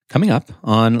Coming up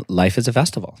on Life is a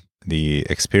Festival. The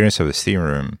experience of the steam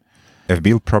room, if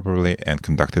built properly and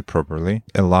conducted properly,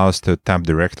 allows to tap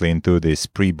directly into this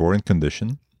pre-boring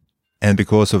condition. And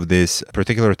because of this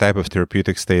particular type of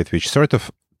therapeutic state, which sort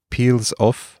of peels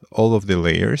off all of the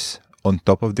layers on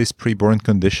top of this pre-boring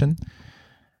condition.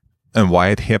 And why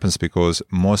it happens, because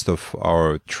most of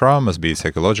our traumas, be it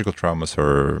psychological traumas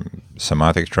or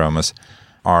somatic traumas,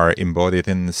 are embodied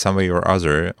in some way or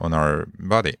other on our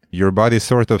body. Your body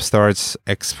sort of starts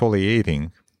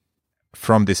exfoliating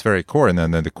from this very core, and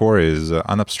then the core is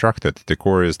unobstructed. The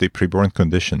core is the preborn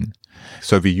condition.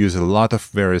 So we use a lot of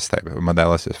various types of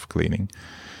modalities of cleaning,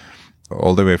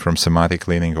 all the way from somatic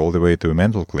cleaning, all the way to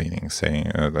mental cleaning,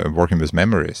 saying working with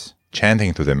memories,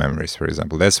 chanting to the memories, for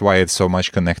example. That's why it's so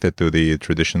much connected to the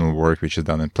traditional work which is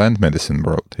done in plant medicine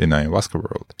world, in ayahuasca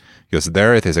world, because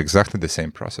there it is exactly the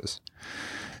same process.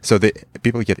 So the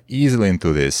people get easily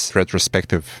into this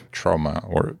retrospective trauma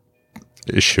or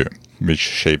issue, which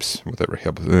shapes whatever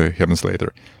happens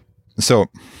later. So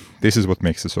this is what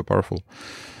makes it so powerful.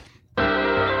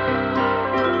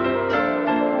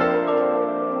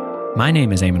 My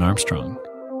name is Eamon Armstrong,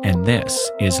 and this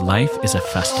is Life is a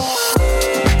Festival.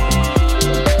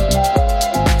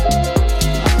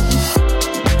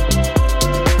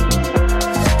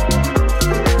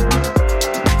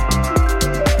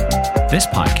 This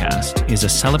podcast is a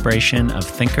celebration of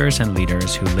thinkers and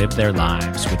leaders who live their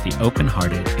lives with the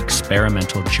open-hearted,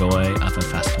 experimental joy of a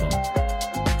festival.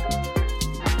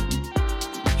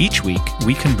 Each week,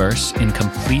 we converse in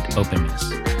complete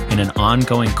openness, in an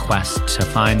ongoing quest to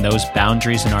find those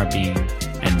boundaries in our being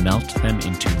and melt them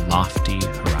into lofty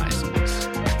horizons.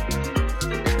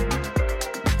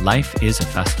 Life is a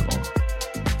festival,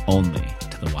 only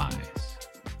to the wise.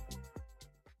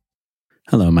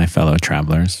 Hello, my fellow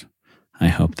travelers. I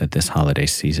hope that this holiday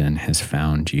season has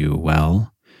found you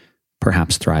well,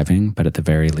 perhaps thriving, but at the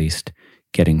very least,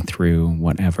 getting through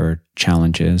whatever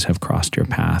challenges have crossed your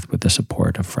path with the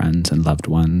support of friends and loved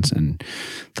ones and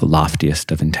the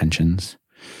loftiest of intentions.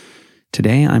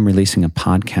 Today, I'm releasing a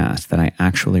podcast that I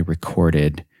actually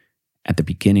recorded at the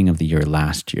beginning of the year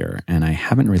last year, and I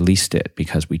haven't released it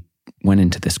because we went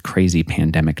into this crazy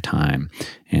pandemic time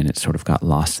and it sort of got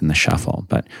lost in the shuffle.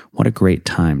 But what a great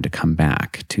time to come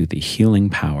back to the healing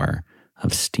power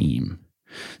of steam.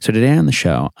 So today on the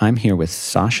show, I'm here with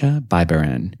Sasha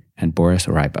Byberin and Boris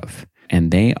Rybov,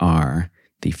 and they are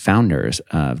the founders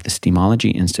of the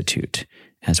Steamology Institute,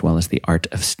 as well as the Art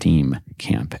of Steam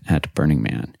camp at Burning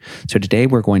Man. So today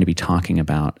we're going to be talking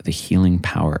about the healing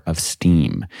power of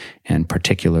steam, and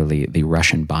particularly the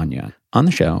Russian banya. On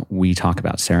the show, we talk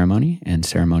about ceremony and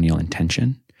ceremonial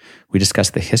intention. We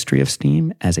discuss the history of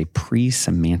steam as a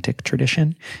pre-Semantic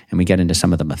tradition, and we get into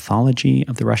some of the mythology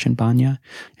of the Russian banya,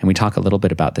 and we talk a little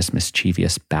bit about this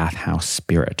mischievous bathhouse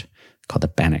spirit called the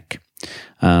bannik.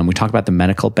 We talk about the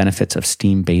medical benefits of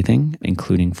steam bathing,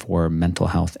 including for mental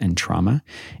health and trauma.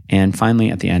 And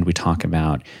finally, at the end, we talk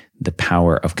about the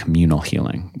power of communal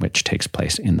healing, which takes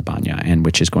place in the banya, and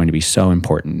which is going to be so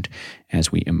important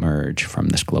as we emerge from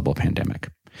this global pandemic.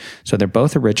 So they're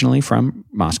both originally from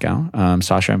Moscow.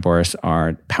 Sasha and Boris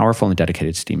are powerful and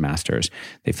dedicated steam masters.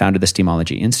 They founded the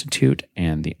Steamology Institute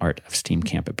and the Art of Steam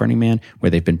camp at Burning Man, where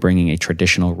they've been bringing a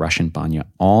traditional Russian banya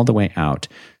all the way out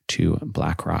to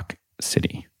Black Rock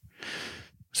City.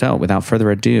 So without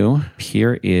further ado,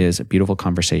 here is a beautiful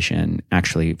conversation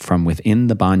actually from within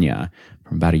the banya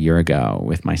from about a year ago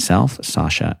with myself,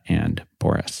 Sasha, and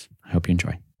Boris. I hope you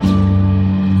enjoy.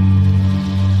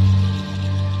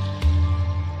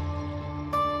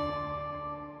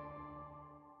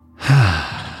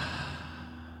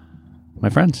 My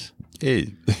friends.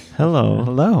 Hey. Hello.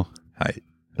 Hello. Hi.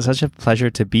 It's such a pleasure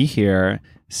to be here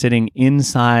sitting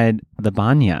inside the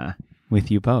banya with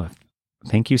you both.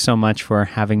 Thank you so much for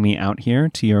having me out here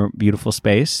to your beautiful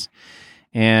space.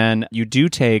 And you do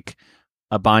take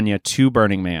a banya to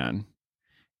Burning Man,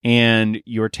 and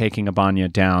you're taking a banya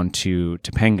down to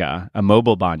Topanga, a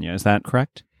mobile banya. Is that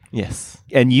correct? Yes.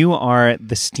 And you are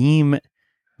the steam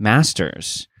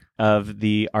masters of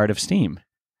the Art of Steam.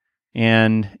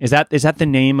 And is that the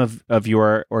name of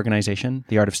your organization,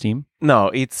 the Art of Steam? No,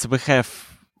 we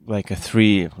have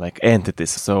three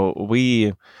entities. So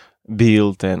we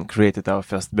built and created our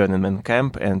first Burning Man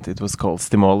camp, and it was called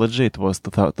Steamology. It was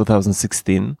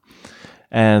 2016.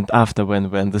 And after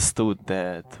when we understood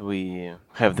that we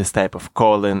have this type of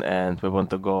calling and we want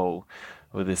to go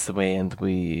with this way, and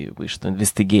we wish to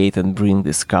investigate and bring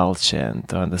this culture and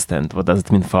to understand what does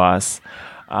it mean for us,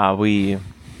 we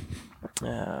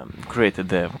created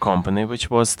the company, which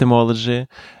was Steamology,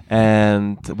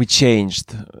 and we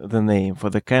changed the name for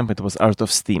the camp. It was Art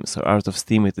of Steam. So Art of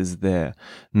Steam, it is the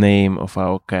name of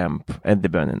our camp at the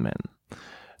Burning Man.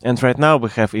 And right now we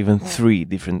have even 3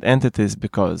 different entities,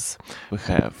 because we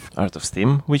have Art of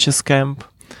Steam, which is camp.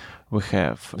 We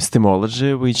have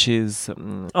Steamology, which is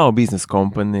our business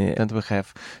company, and we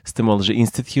have Steamology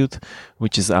Institute,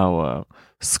 which is our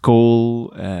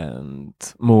school and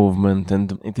movement,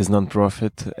 and it is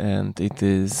non-profit, and it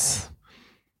is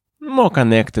more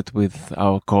connected with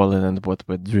our calling and what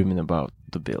we're dreaming about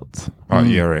to build. Well,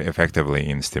 you're effectively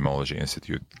in Steamology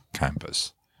Institute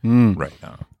campus right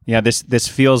now. Yeah, this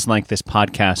feels like this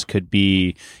podcast could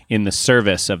be in the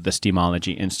service of the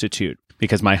Steamology Institute,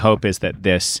 because my hope is that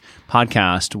this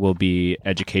podcast will be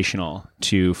educational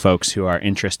to folks who are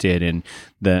interested in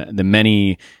the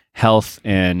many health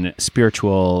and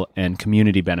spiritual and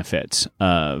community benefits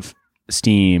of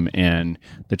steam and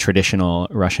the traditional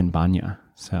Russian banya.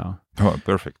 So,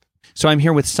 Perfect. So I'm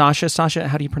here with Sasha. Sasha,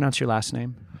 how do you pronounce your last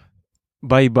name?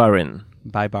 Baybarin.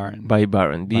 Baybarin.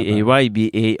 Baybarin.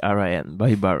 Baybarin.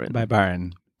 Baybarin.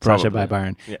 Baybarin. Sasha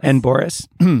Baybarin. Yes. And Boris?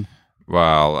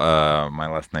 Well, my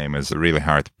last name is really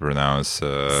hard to pronounce.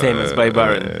 Same as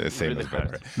Baybarin. Same Really as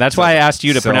hard. Baybarin. That's why I asked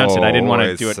you to pronounce it. I didn't want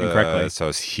to do it it's, incorrectly.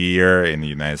 So here in the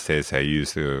United States, I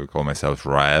used to call myself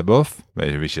Ryabov,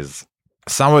 which is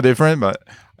somewhat different, but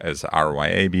it's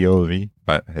Ryabov.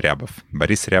 But Ryabov.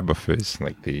 Boris Ryabov is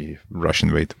like the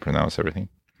Russian way to pronounce everything.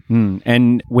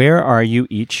 And where are you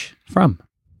each from?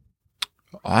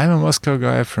 I'm a Moscow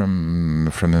guy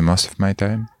from the most of my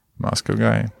time. Moscow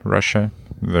guy, Russia,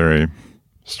 very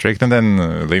strict, and then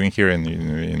living here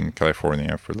in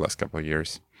California for the last couple of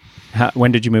years.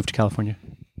 When did you move to California?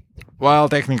 Well,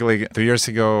 technically 2 years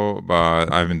ago,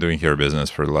 but I've been doing here business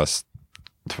for the last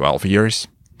 12 years.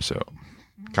 So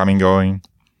coming, going.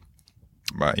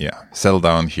 But yeah, settled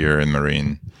down here in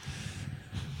Marine,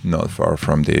 not far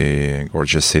from the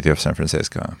gorgeous city of San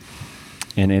Francisco.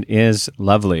 And it is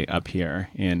lovely up here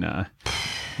in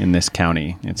this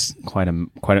county. It's quite a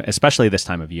especially this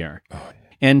time of year.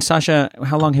 And Sasha,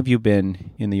 how long have you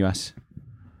been in the U.S.?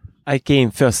 I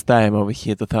came first time over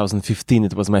here 2015.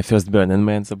 It was my first Burning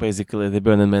Man. So basically, the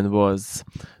Burning Man was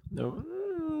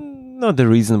not the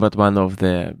reason, but one of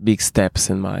the big steps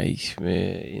in my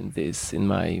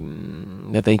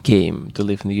that I came to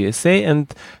live in the USA.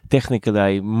 And technically,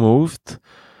 I moved.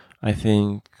 I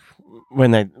think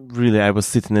when I was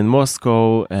sitting in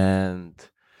Moscow, and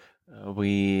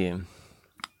we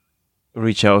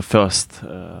reached our first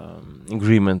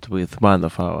agreement with one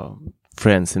of our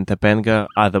friends in Topanga,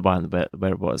 other one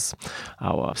where was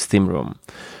our steam room.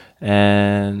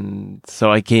 And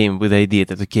so I came with the idea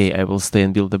that, okay, I will stay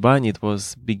and build a banya. It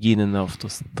was beginning of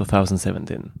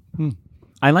 2017.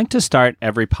 I like to start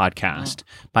every podcast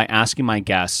by asking my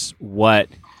guests what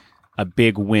a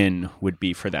big win would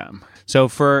be for them. So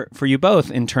for you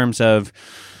both, in terms of,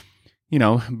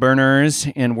 burners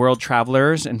and world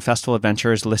travelers and festival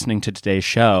adventurers listening to today's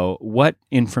show, what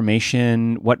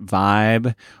information, what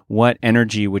vibe, what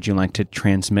energy would you like to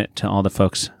transmit to all the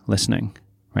folks listening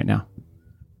right now?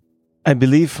 I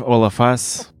believe all of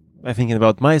us, I'm thinking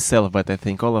about myself, but I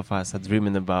think all of us are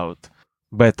dreaming about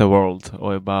better world,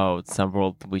 or about some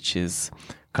world which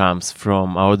comes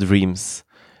from our dreams.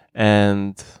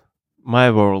 And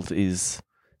my world is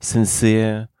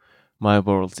sincere. My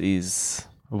world is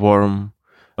warm.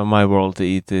 My world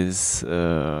it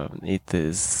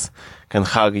can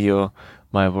hug you.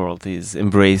 My world is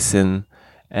embracing,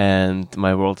 and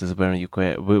my world is where you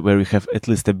have at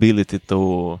least ability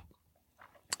to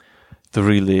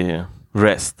really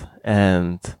rest,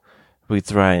 and we're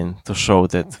trying to show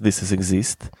that this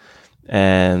exists.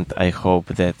 And I hope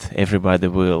that everybody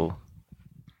will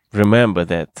remember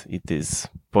that it is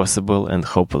possible, and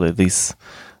hopefully this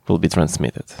will be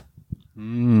transmitted.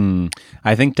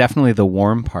 I think definitely the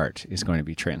warm part is going to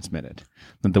be transmitted,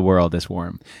 that the world is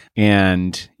warm.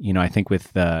 And, I think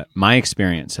with my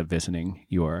experience of visiting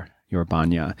your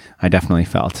banya, I definitely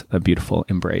felt a beautiful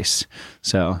embrace.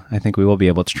 So I think we will be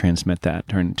able to transmit that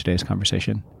during today's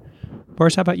conversation.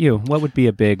 Boris, how about you? What would be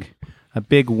a big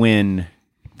win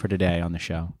for today on the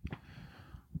show?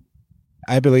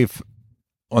 I believe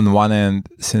on one end,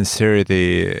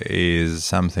 sincerity is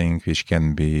something which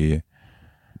can be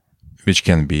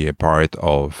a part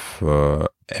of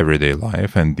everyday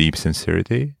life, and deep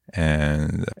sincerity.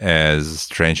 And as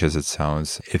strange as it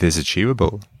sounds, it is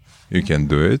achievable. You can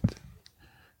do it.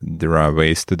 There are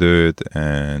ways to do it,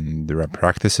 and there are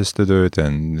practices to do it,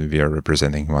 and we are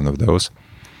representing one of those.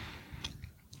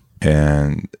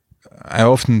 And I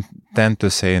often tend to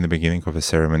say in the beginning of a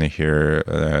ceremony here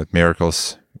that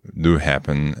miracles do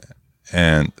happen,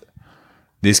 and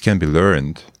this can be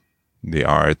learned, the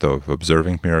art of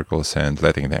observing miracles and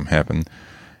letting them happen.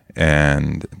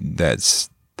 And that's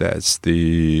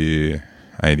the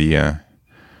idea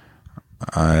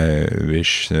I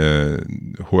wish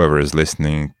whoever is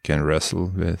listening can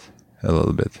wrestle with a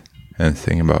little bit and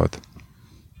think about.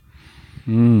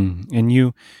 And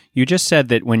you just said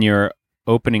that when you're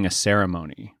opening a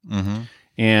ceremony,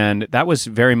 and that was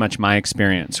very much my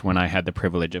experience when I had the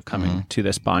privilege of coming to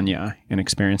this banya and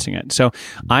experiencing it. So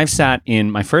I've sat in,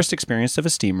 my first experience of a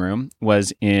steam room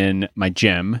was in my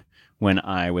gym when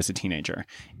I was a teenager.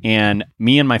 And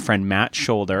me and my friend Matt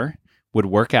Shoulder would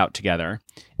work out together,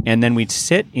 and then we'd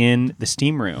sit in the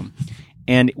steam room.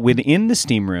 And within the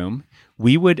steam room,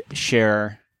 we would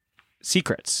share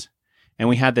secrets. And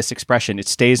we had this expression, it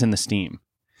stays in the steam.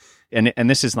 And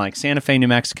this is like Santa Fe, New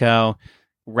Mexico,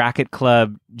 racket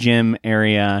club, gym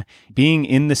area. Being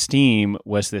in the steam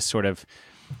was this sort of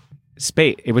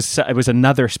space. It was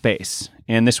another space.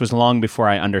 And this was long before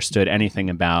I understood anything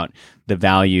about the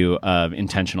value of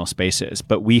intentional spaces.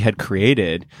 But we had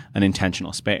created an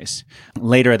intentional space.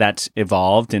 Later, that's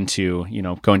evolved into,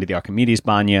 going to the Archimedes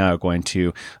Banya or going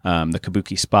to the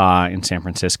Kabuki Spa in San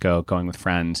Francisco, going with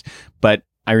friends. But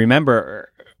I remember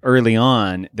early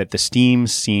on that the steam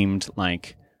seemed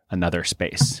like another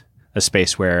space, a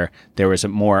space where there was a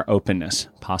more openness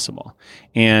possible.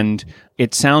 And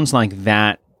it sounds like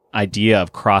that idea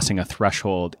of crossing a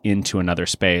threshold into another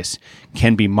space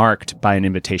can be marked by an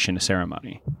invitation to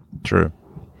ceremony. True.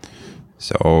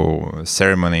 So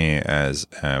ceremony as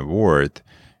a word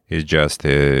is just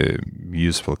a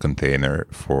useful container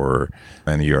for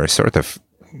when you are sort of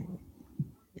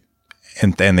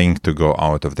intending to go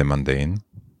out of the mundane,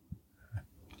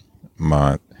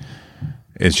 but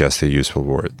it's just a useful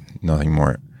word, nothing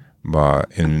more.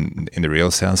 But in the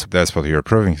real sense, that's what you're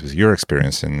proving with your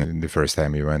experience in the first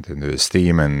time you went into the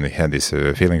steam and had this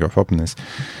feeling of openness.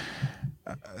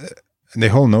 The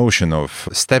whole notion of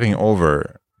stepping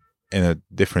over in a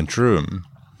different room,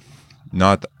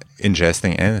 not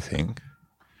ingesting anything,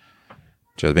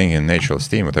 just being in natural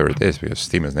steam, whatever it is, because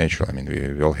steam is natural. I mean,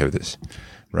 we all have this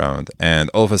around. And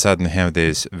all of a sudden have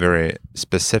this very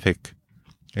specific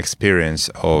experience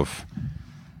of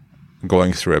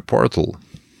going through a portal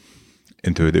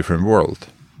into a different world,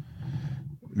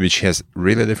 which has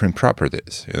really different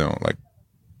properties, like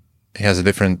it has a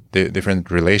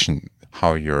different relation,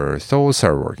 how your thoughts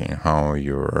are working, how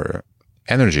your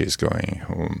energy is going.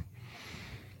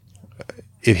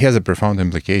 It has a profound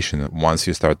implication once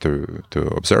you start to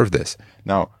observe this.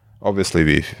 Now, obviously,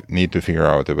 we need to figure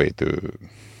out a way to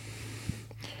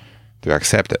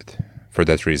accept it. For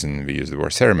that reason, we use the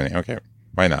word ceremony. Okay.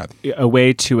 Why not? A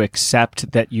way to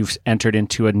accept that you've entered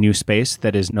into a new space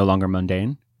that is no longer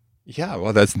mundane? Yeah,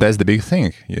 well, that's the big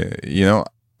thing.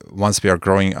 Once we are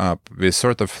growing up, we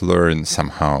sort of learn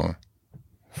somehow,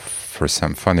 for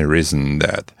some funny reason,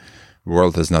 that the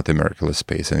world is not a miraculous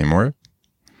space anymore,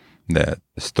 that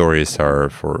stories are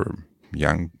for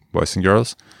young boys and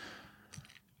girls,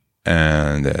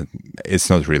 and that it's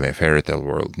not really a fairy tale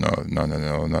world. No,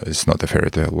 it's not a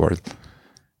fairy tale world.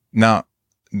 Now,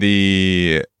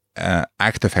 the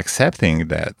act of accepting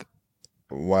that,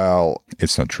 well,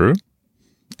 it's not true,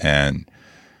 and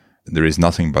there is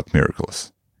nothing but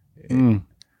miracles.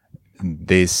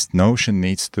 This notion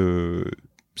needs to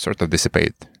sort of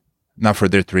dissipate. Now, for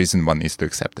that reason, one needs to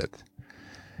accept it.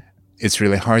 It's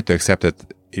really hard to accept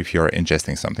it if you're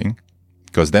ingesting something,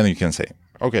 because then you can say,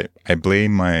 okay, I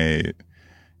blame my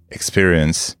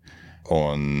experience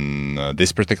on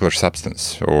this particular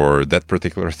substance or that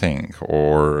particular thing,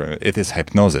 or it is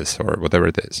hypnosis or whatever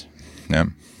it is. Yeah.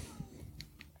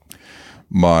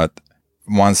 But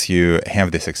once you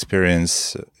have this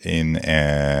experience in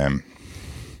a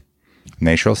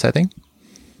natural setting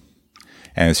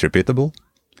and it's repeatable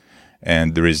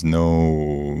and there is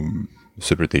no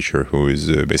super teacher who is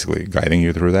basically guiding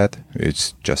you through that,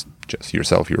 it's just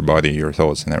yourself, your body, your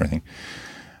thoughts and everything,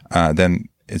 then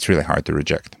it's really hard to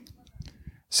reject.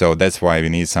 So that's why we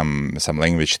need some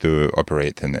language to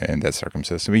operate in that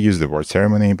circumstance. We use the word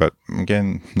ceremony, but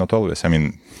again, not always. I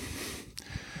mean,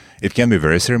 it can be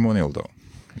very ceremonial, though.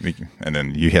 And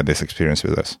then you had this experience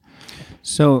with us.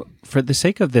 So for the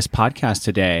sake of this podcast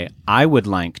today, I would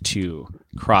like to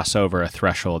cross over a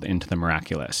threshold into the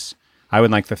miraculous. I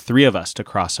would like the three of us to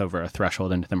cross over a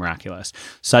threshold into the miraculous,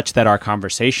 such that our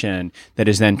conversation that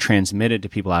is then transmitted to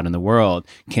people out in the world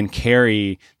can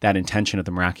carry that intention of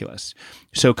the miraculous.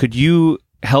 So could you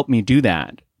help me do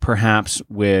that, perhaps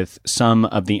with some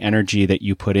of the energy that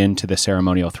you put into the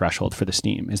ceremonial threshold for the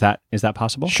steam? Is that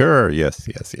possible? Sure. Yes.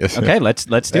 Okay, let's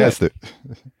do it.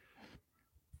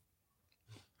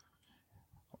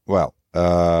 Well,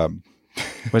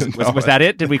 Was that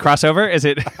it? Did we cross over? Is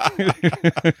it?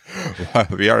 well,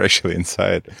 we are actually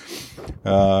inside.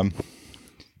 The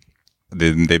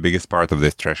biggest part of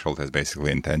this threshold is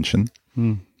basically intention.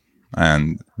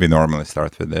 And we normally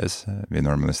start with this. We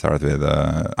normally start with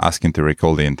asking to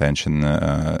recall the intention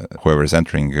whoever is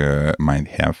entering might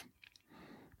have.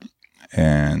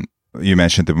 And you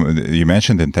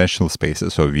mentioned intentional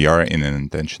spaces, so we are in an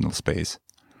intentional space.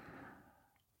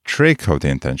 Trick of the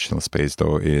intentional space,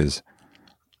 though, is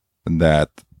that,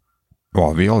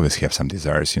 well, we always have some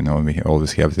desires, we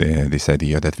always have this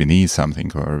idea that we need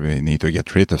something or we need to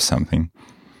get rid of something.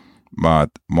 But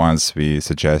once we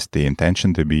suggest the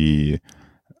intention to be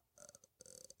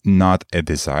not a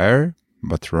desire,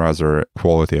 but rather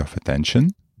quality of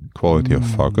attention, quality of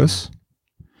focus,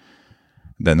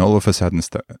 then all of a sudden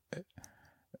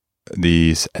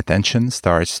this attention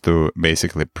starts to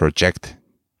basically project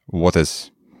what is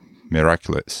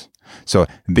miraculous. So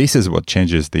this is what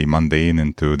changes the mundane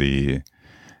into the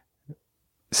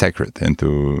sacred,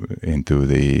 into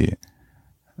the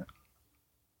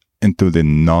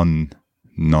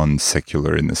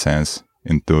non-secular, in a sense,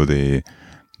 into the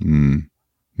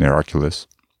miraculous.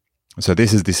 So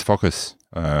this is this focus,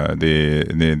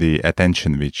 the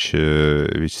attention which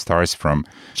starts from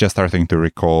just starting to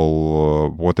recall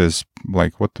what is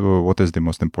the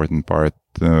most important part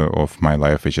of my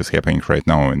life which is happening right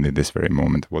now in this very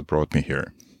moment. What brought me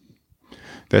here?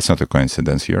 That's not a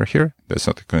coincidence you are here. That's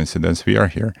not a coincidence we are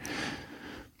here.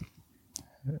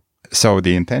 So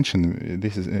the intention,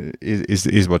 this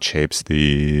is what shapes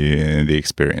the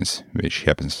experience, which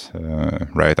happens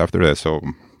right after that. So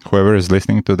whoever is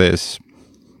listening to this,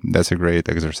 that's a great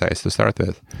exercise to start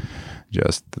with.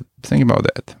 Just think about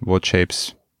that. What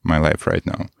shapes my life right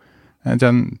now? And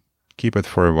then keep it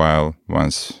for a while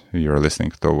once you're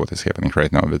listening to what is happening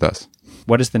right now with us.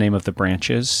 What is the name of the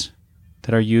branches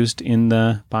that are used in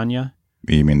the banya?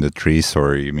 You mean the trees,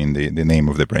 or you mean the name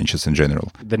of the branches in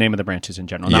general? The name of the branches in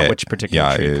general, not which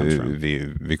particular tree it comes from.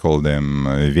 We call them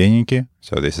veniki.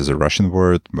 So this is a Russian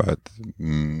word, but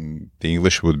the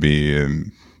English would be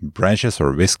branches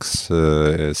or whisks.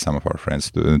 Some of our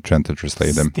friends tend to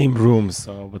translate them. Steam brooms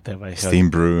or whatever. I heard. Steam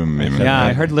broom.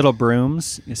 I heard little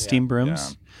brooms, steam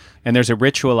brooms. Yeah. And there's a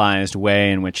ritualized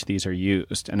way in which these are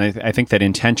used. And I think that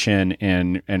intention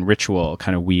and ritual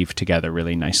kind of weave together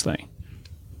really nicely.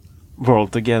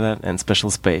 World together and special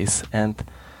space, and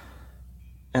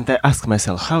I asked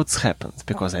myself how it's happened,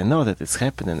 because I know that it's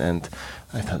happening, and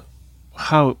I thought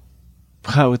how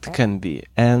it can be.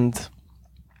 And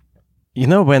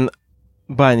when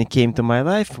Banya came to my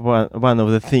life, one of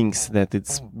the things that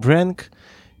it's bring,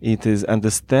 it is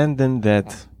understanding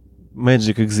that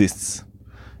magic exists,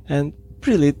 and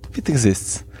really it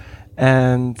exists,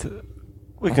 and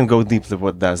we can go deeply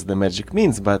what does the magic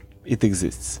means, but it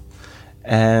exists.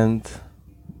 And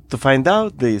to find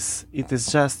out this, it is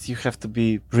just you have to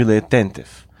be really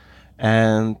attentive.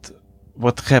 And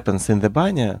what happens in the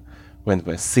banya, when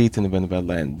we're sitting, when we're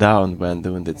lying down, when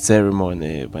doing the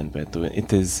ceremony, when we're doing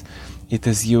it is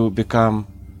you become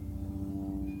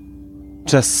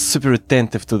just super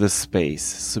attentive to the space,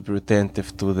 super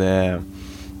attentive to the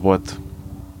what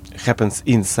happens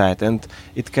inside, and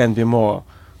it can be more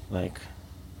like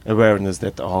awareness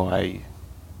that I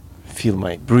feel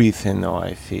my breathing, or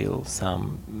I feel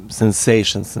some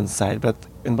sensations inside. But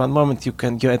in one moment,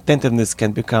 your attentiveness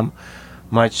can become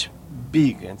much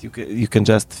big, and you can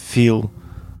just feel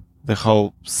the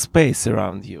whole space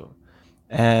around you.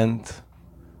 And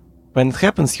when it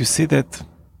happens, you see that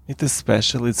it is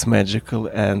special, it's magical,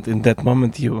 and in that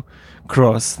moment you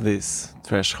cross this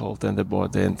threshold and the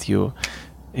border, and you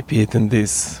appear in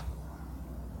this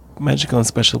magical and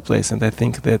special place. And I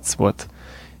think that's what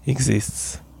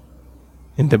exists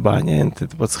in the banya,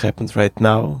 and what's happened right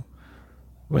now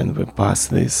when we pass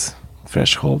this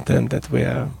threshold, and that we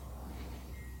are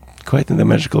quite in the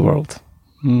magical world.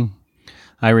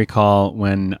 I recall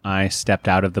when I stepped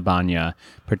out of the banya,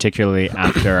 particularly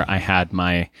after I had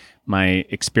my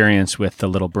experience with the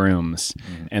little brooms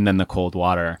and then the cold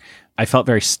water, I felt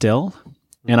very still,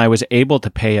 and I was able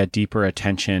to pay a deeper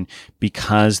attention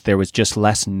because there was just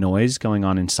less noise going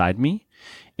on inside me.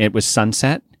 It was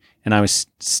sunset, and I was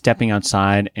stepping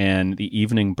outside, and the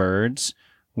evening birds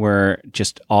were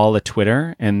just all a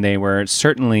twitter, and they were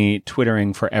certainly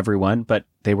twittering for everyone, but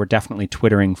they were definitely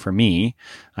twittering for me.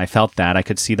 I felt that. I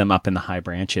could see them up in the high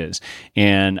branches.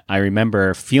 And I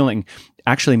remember feeling,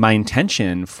 actually my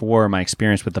intention for my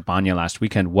experience with the banya last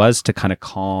weekend was to kind of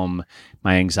calm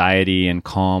my anxiety and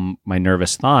calm my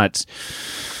nervous thoughts.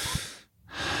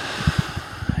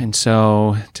 And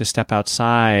so to step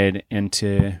outside and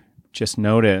to just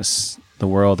notice the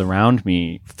world around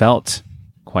me felt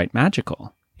quite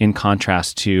magical, in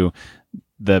contrast to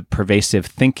the pervasive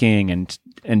thinking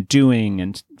and doing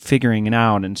and figuring it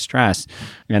out and stress.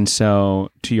 And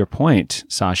so, to your point,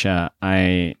 Sasha,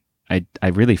 I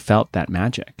really felt that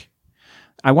magic.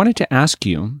 I wanted to ask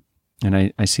you,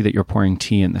 and I see that you're pouring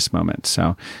tea in this moment,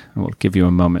 so I will give you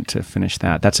a moment to finish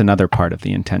that. That's another part of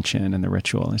the intention and the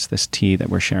ritual, is this tea that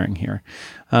we're sharing here.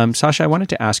 Sasha, I wanted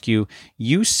to ask you,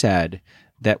 you said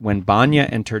that when Banya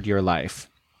entered your life,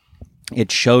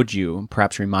 it showed you,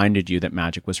 perhaps reminded you that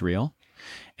magic was real.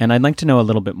 And I'd like to know a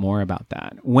little bit more about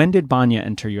that. When did Banya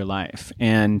enter your life?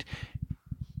 And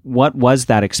what was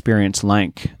that experience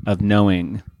like of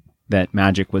knowing that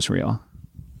magic was real?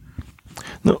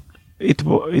 No, it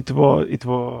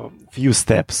were few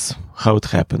steps how it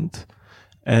happened,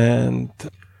 and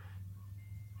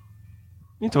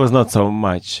it was not so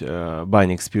much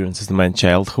buying experiences in my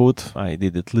childhood. I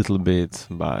did it little bit,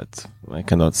 but I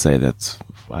cannot say that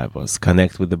I was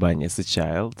connected with the banya as a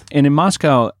child. And in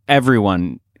Moscow,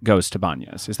 everyone goes to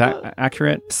banyas. Is that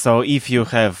accurate? So if you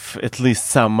have at least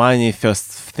some money, first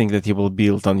thing that you will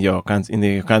build on your in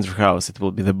your country house, it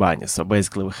will be the banya. So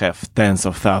basically we have tens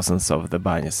of thousands of the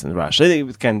banyas in Russia.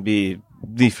 It can be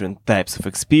different types of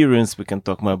experience. We can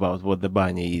talk more about what the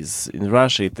banya is in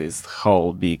Russia. It is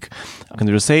whole big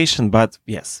conversation, but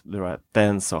yes, there are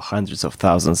tens or hundreds of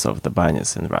thousands of the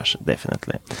banyas in Russia,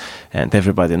 definitely. And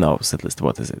everybody knows at least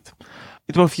what is it.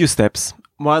 It were a few steps.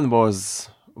 One was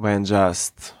when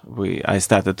I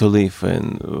started to live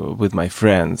with my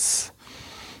friends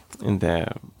in the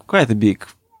quite a big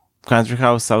country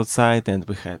house outside, and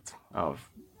we had our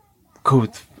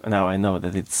good. Now I know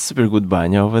that it's super good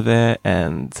banya over there,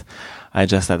 and I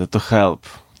just started to help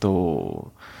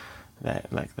to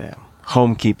the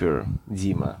homekeeper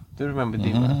Dima. Do you remember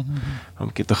Dima?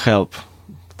 Homekeeper, to help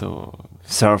to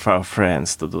serve our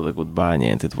friends to do the good banya,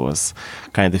 and it was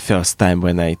kind of the first time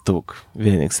when I took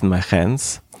Phoenix in my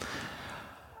hands.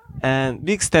 And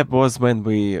big step was when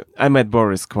I met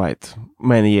Boris quite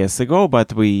many years ago,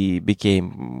 but we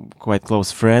became quite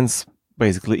close friends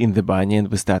basically in the banya, and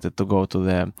we started to go to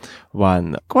the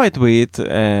one quite weird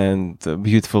and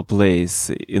beautiful place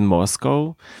in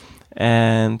Moscow.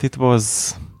 And it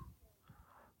was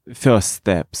first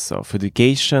steps of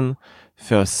education,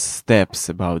 first steps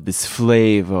about this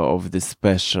flavor of this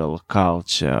special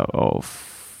culture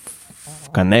of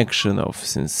connection, of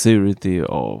sincerity,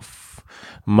 of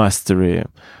mastery,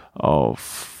 of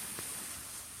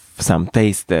some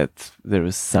taste that there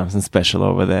is something special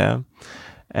over there.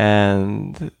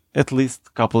 And at least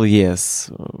a couple of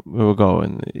years we were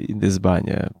going in this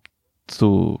banya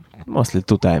mostly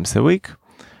 2 times a week.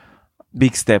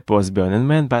 Big step was Burning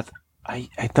Man, but I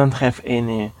don't have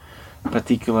any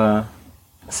particular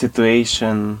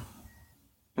situation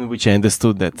in which I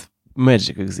understood that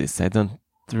magic exists. I don't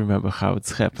remember how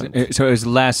it's happened. So it was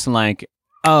less like,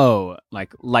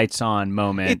 like lights on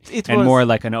moment, it and was, more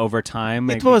like an overtime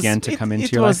began to come into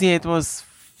your life? Yeah, it was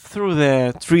through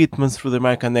the treatments, through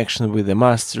my connection with the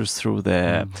masters, through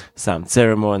some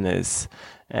ceremonies,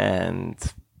 and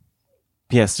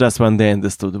yes, just one day I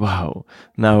understood, wow,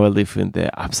 now I live in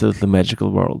the absolutely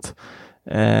magical world.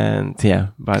 And yeah,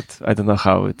 but I don't know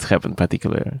how it happened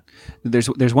particularly.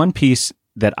 There's one piece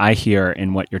that I hear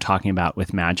in what you're talking about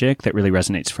with magic that really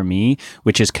resonates for me,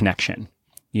 which is connection.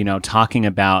 You know, talking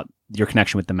about your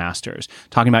connection with the masters,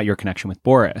 talking about your connection with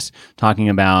Boris, talking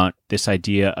about this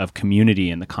idea of community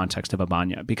in the context of a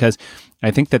banya. Because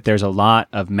I think that there's a lot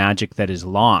of magic that is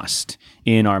lost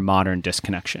in our modern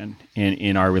disconnection,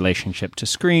 in our relationship to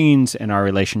screens, in our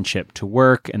relationship to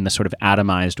work, and the sort of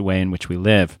atomized way in which we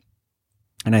live.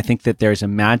 And I think that there's a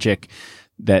magic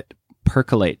that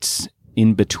percolates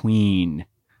in between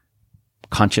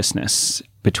consciousness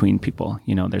between people.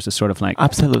 You know, there's a sort of like...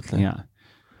 Absolutely. Yeah.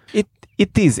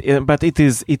 It is, but it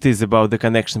is about the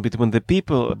connection between the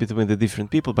people, between the different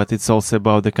people, but it's also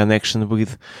about the connection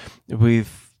with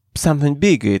something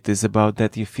big. It is about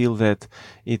that you feel that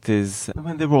it is,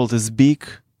 when the world is big,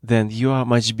 then you are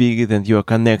much bigger, then you are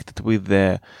connected with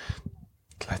the,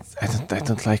 I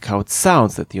don't like how it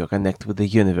sounds that you are connected with the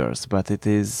universe, but it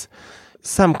is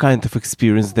some kind of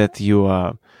experience that you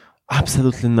are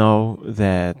absolutely know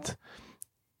that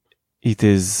it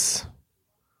is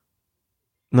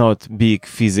not big,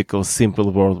 physical, simple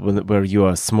world where you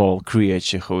are a small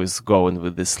creature who is going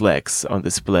with these legs on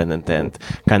this planet and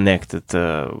connected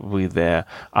with the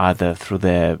other through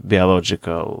their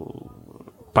biological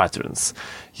patterns.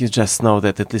 You just know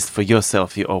that at least for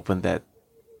yourself you open that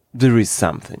there is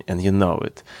something and you know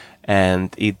it.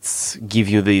 And it's give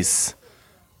you this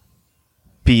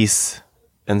peace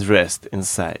and rest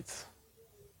inside.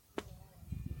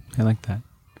 I like that.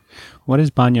 What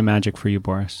is Banya magic for you,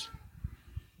 Boris?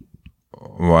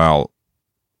 Well,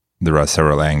 there are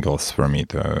several angles for me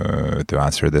to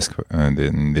answer this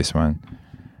one.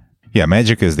 Yeah,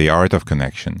 magic is the art of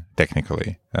connection,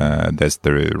 technically. That's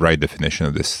the right definition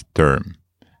of this term.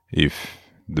 If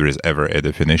there is ever a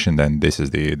definition, then this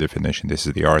is the definition. This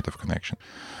is the art of connection.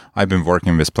 I've been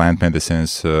working with plant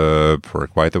medicines for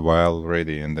quite a while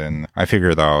already, and then I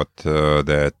figured out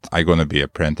that I'm going to be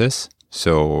apprentice.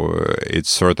 So it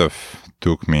sort of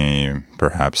took me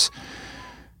perhaps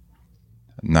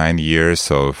 9 years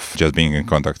of just being in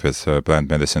contact with plant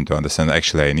medicine to understand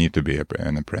actually I need to be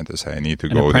an apprentice. I need to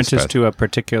go apprentice to a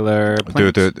particular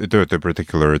plant? To a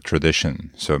particular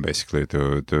tradition. So basically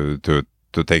to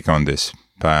take on this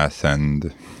path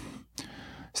and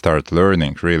start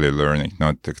learning, really learning,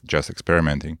 not just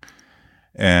experimenting.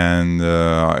 And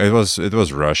it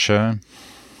was Russia.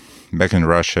 Back in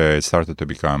Russia, it started to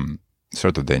become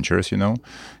sort of dangerous,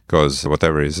 because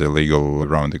whatever is illegal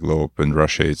around the globe in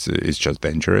Russia, it's just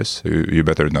dangerous. You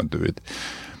better not do it.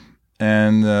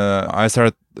 And I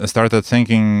started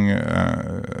thinking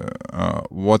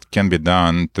what can be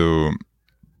done to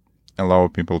allow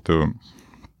people to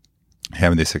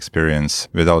have this experience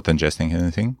without ingesting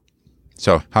anything.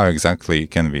 So how exactly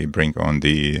can we bring on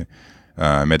the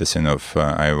medicine of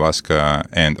ayahuasca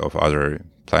and of other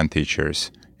plant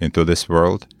teachers into this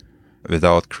world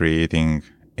without creating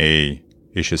A,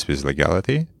 issues with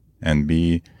legality, and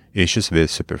B, issues with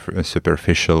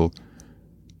superficial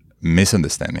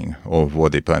misunderstanding of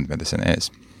what the plant medicine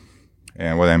is.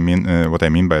 And what I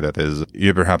mean by that is,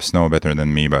 you perhaps know better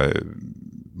than me, but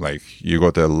you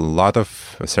got a lot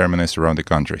of ceremonies around the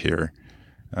country here,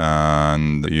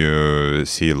 and you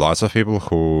see lots of people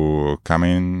who come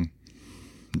in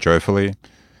joyfully,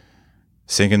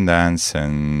 sing and dance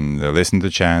and listen to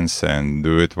chants and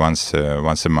do it once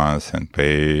a month and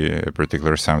pay a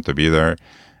particular sum to be there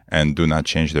and do not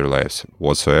change their lives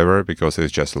whatsoever because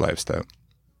it's just a lifestyle.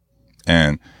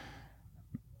 And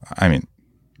I mean,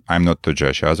 I'm not to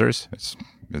judge others. It's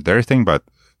their thing, but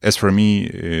as for me,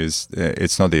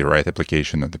 it's not the right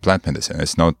application of the plant medicine.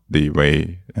 It's not the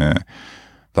way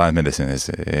plant medicine is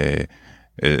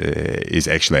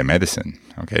actually a medicine.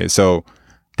 Okay, so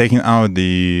taking out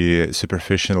the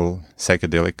superficial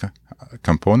psychedelic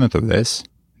component of this,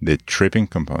 the tripping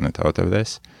component out of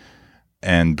this,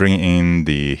 and bringing in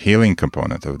the healing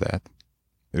component of that,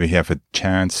 we have a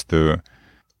chance to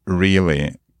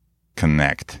really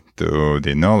connect to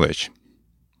the knowledge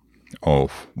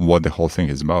of what the whole thing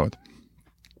is about.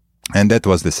 And that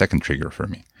was the second trigger for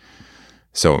me.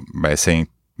 So by saying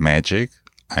magic,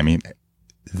 I mean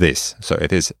this. So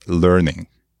it is learning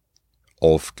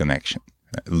of connection,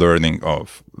 learning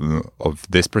of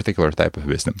this particular type of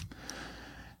wisdom.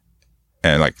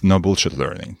 And no bullshit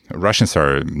learning. Russians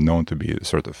are known to be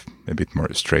sort of a bit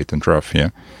more straight and rough, yeah,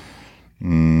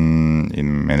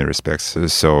 in many respects.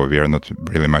 So we are not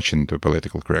really much into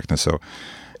political correctness. So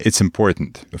it's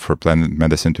important for plant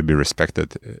medicine to be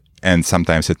respected. And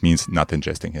sometimes it means not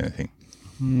ingesting anything.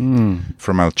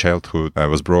 From my childhood, I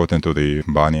was brought into the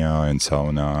banya and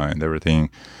sauna and everything.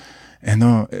 And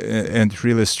it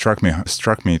really struck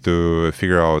me to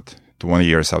figure out 20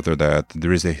 years after that,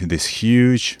 there is this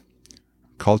huge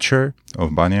culture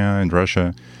of banya in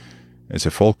Russia. It's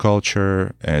a folk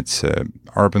culture, it's an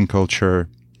urban culture,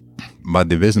 but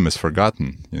the wisdom is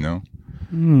forgotten,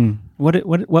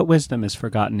 What wisdom is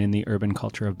forgotten in the urban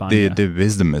culture of banya? The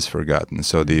wisdom is forgotten.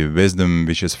 So the wisdom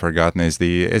which is forgotten it's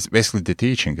basically the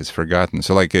teaching is forgotten.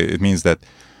 So it means that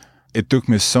it took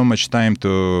me so much time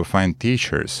to find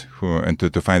teachers and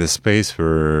to find a space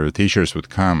where teachers would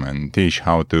come and teach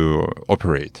how to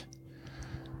operate.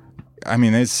 I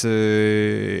mean, it's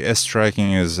as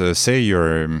striking as say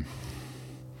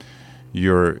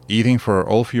you're eating for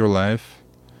all of your life,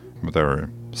 whatever,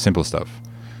 simple stuff,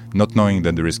 not knowing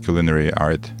that there is culinary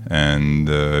art and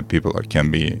people can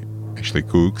be actually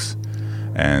cooks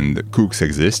and cooks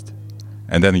exist,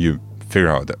 and then you figure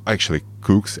out that actually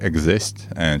cooks exist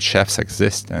and chefs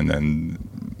exist, and then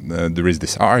there is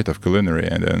this art of culinary,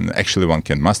 and then actually one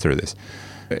can master this.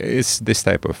 It's this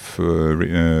type of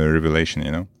revelation,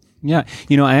 Yeah.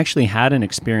 I actually had an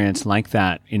experience like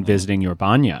that in visiting your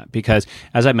banya because,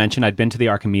 as I mentioned, I'd been to the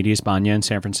Archimedes banya in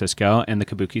San Francisco and the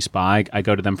Kabuki Spa. I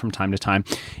go to them from time to time.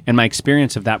 And my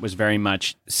experience of that was very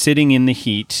much sitting in the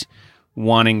heat,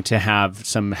 wanting to have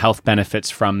some health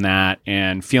benefits from that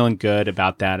and feeling good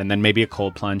about that, and then maybe a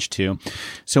cold plunge too.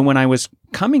 So when I was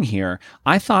coming here,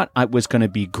 I thought it was going to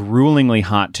be gruelingly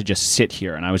hot to just sit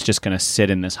here, and I was just going to sit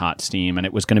in this hot steam, and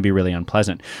it was going to be really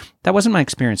unpleasant. That wasn't my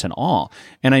experience at all.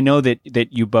 And I know that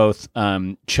you both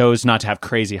chose not to have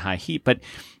crazy high heat, but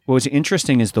what was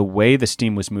interesting is the way the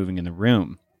steam was moving in the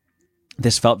room.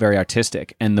 This felt very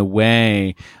artistic, and the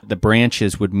way the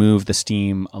branches would move the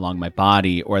steam along my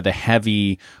body, or the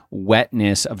heavy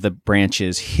wetness of the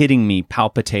branches hitting me,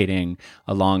 palpitating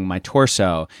along my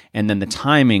torso, and then the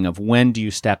timing of when do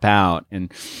you step out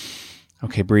and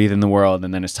okay, breathe in the world,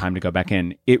 and then it's time to go back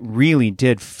in. It really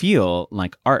did feel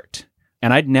like art,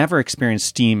 and I'd never experienced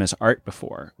steam as art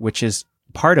before, which is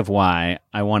part of why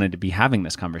I wanted to be having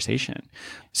this conversation.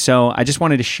 So I just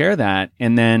wanted to share that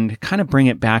and then kind of bring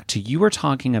it back to, you were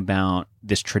talking about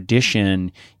this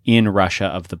tradition in Russia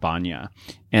of the banya,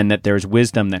 and that there's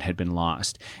wisdom that had been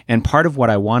lost. And part of what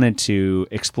I wanted to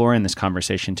explore in this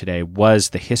conversation today was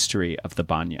the history of the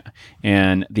banya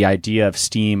and the idea of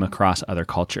steam across other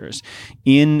cultures.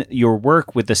 In your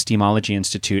work with the Steamology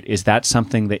Institute, is that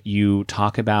something that you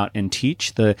talk about and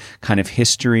teach, the kind of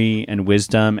history and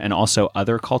wisdom and also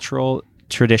other cultural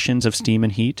traditions of steam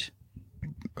and heat?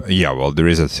 Yeah, well, there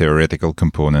is a theoretical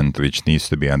component which needs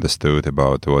to be understood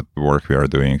about what work we are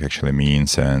doing actually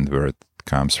means and where it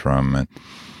comes from. And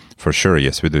for sure,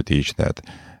 yes, we do teach that.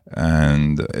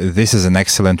 And this is an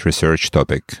excellent research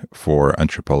topic for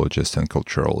anthropologists and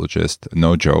culturologists.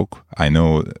 No joke. I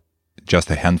know just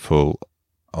a handful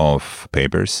of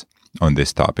papers on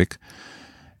this topic.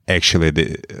 Actually,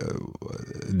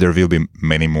 there will be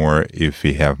many more if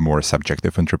we have more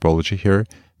subjective anthropology here,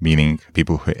 meaning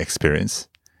people who experience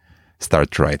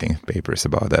start writing papers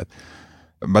about that.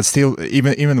 But still,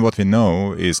 even what we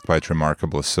know is quite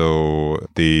remarkable. So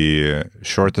the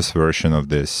shortest version of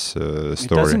this story... It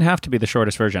doesn't have to be the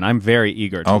shortest version. I'm very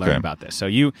eager to learn about this. So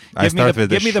start with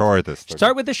the shortest.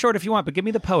 Start with the short if you want, but give me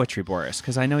the poetry, Boris,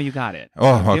 because I know you got it.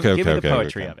 Oh, okay, Give me the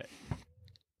poetry of it.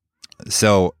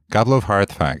 So, couple of hard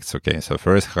facts. Okay, so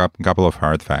first, couple of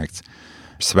hard facts.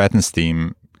 Sweat and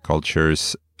steam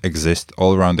cultures exist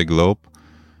all around the globe,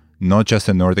 not just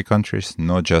in Nordic countries,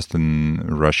 not just in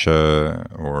Russia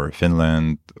or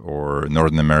Finland or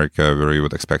Northern America, where you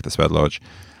would expect a sweat lodge,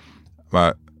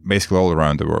 but basically all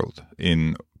around the world.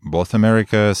 In both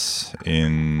Americas,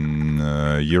 in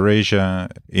Eurasia,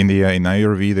 India, in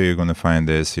Ayurveda, you're going to find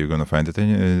this. You're going to find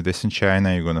this in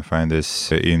China. You're going to find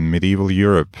this in medieval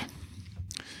Europe.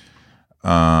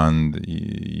 And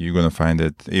you're going to find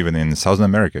it even in Southern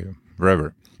America,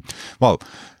 wherever. Well,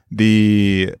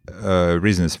 the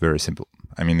reason is very simple.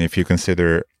 I mean, if you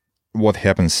consider what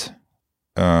happens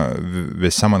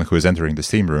with someone who is entering the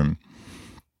steam room,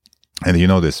 and you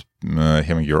know this,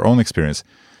 having your own experience,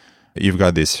 you've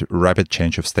got this rapid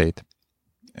change of state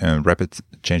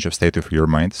of your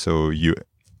mind. So you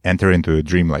enter into a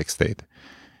dreamlike state.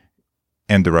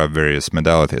 And there are various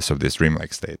modalities of this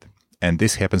dreamlike state. And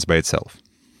this happens by itself.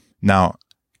 Now,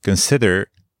 consider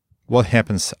what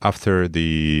happens after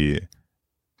the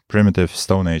primitive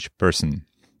Stone Age person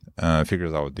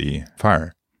figures out the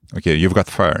fire. Okay, you've got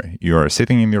fire. You are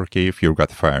sitting in your cave, you've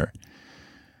got fire.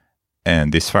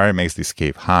 And this fire makes this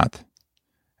cave hot.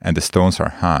 And the stones are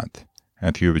hot.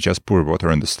 And you just pour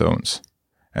water on the stones.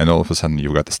 And all of a sudden,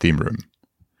 you've got a steam room.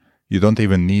 You don't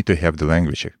even need to have the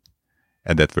language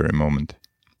at that very moment.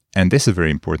 And this is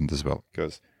very important as well,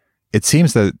 because it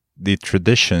seems that the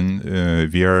tradition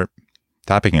we are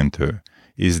tapping into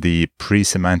is the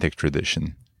pre-semantic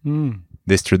tradition.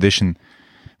 This tradition,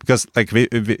 because like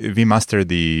we mastered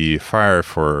the fire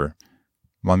for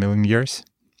 1 million years.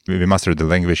 We mastered the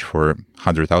language for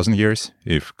 100,000 years,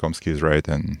 if Chomsky is right,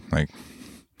 and like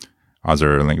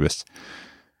other linguists.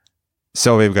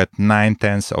 So we've got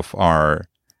 9/10 of our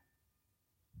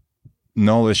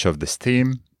knowledge of the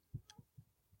steam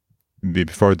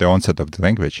before the onset of the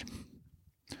language.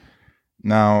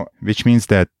 Now, which means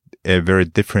that a very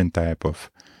different type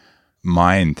of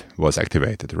mind was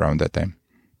activated around that time.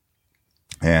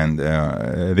 And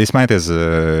this mind is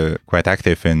quite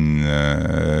active in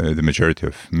the majority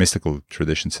of mystical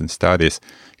traditions and studies.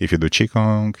 If you do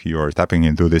Qigong, you are tapping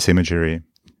into this imagery,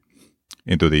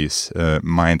 into this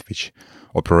mind which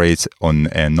operates on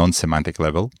a non-semantic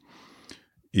level.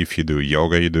 If you do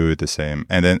yoga, you do it the same.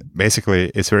 And then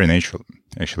basically, it's very natural.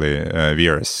 Actually, we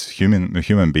are as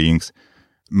human beings,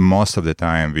 most of the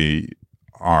time we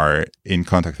are in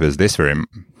contact with this very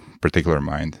particular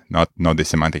mind, not the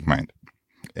semantic mind.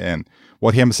 And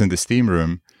what happens in the steam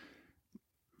room,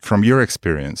 from your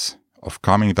experience of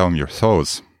calming down your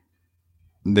thoughts,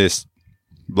 this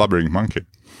blubbering monkey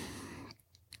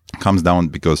comes down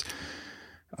because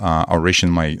our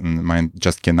rational mind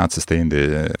just cannot sustain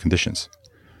the conditions.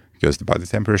 because the body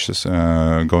temperature is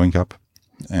going up,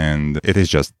 and it is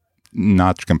just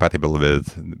not compatible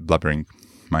with blubbering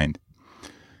mind.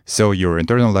 So your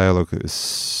internal dialogue is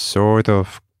sort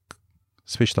of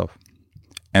switched off.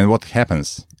 And what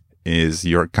happens is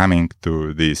you're coming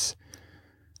to this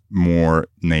more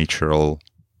natural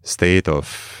state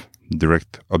of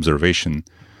direct observation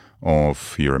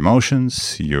of your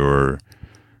emotions,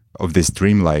 of this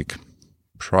dreamlike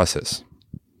process.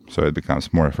 So it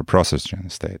becomes more of a process-driven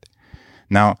state.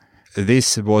 Now,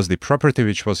 this was the property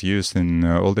which was used in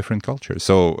all different cultures.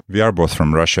 So we are both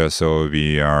from Russia, so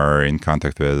we are in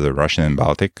contact with the Russian and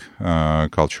Baltic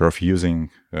culture of using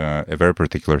a very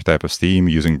particular type of steam,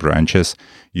 using branches,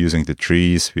 using the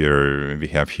trees we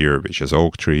have here, which is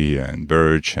oak tree and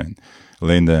birch and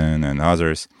linden and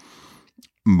others.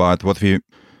 But what we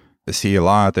see a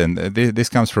lot, and this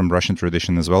comes from Russian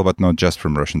tradition as well, but not just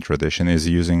from Russian tradition, is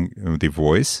using the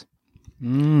voice.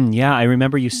 Yeah, I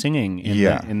remember you singing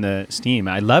in the steam.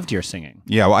 I loved your singing.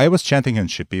 Yeah, well, I was chanting in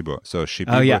Shipibo. So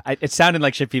Shipibo. Oh yeah, it sounded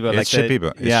like Shipibo. It's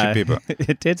Shipibo.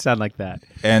 It did sound like that.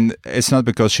 And it's not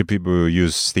because Shipibo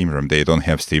use steam room. They don't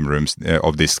have steam rooms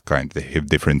of this kind. They have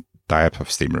different types of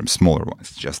steam rooms, smaller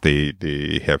ones. Just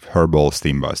they have herbal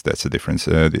steam baths. That's a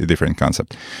different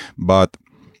concept. But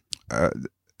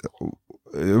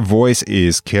voice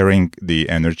is carrying the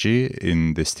energy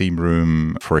in the steam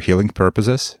room for healing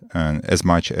purposes, and as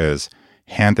much as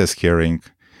hand is carrying,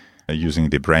 using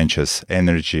the branches,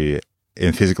 energy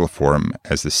in physical form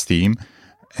as the steam.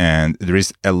 And there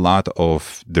is a lot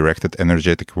of directed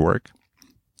energetic work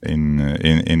in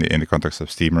the context of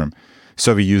steam room.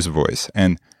 So we use voice,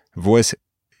 and voice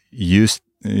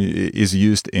is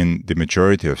used in the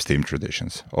majority of steam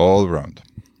traditions all around.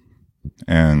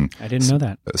 And I didn't know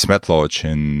that. Svetloch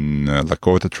in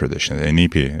Lakota tradition,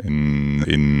 Inipi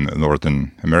in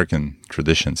Northern American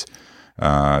traditions,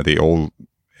 they all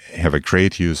have a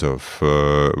great use of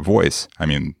voice. I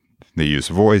mean, they use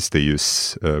voice, they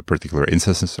use particular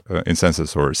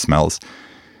incenses or smells,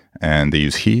 and they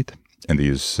use heat, and they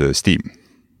use steam.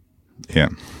 Yeah.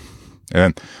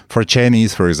 And for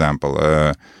Chinese, for example,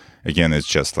 again, it's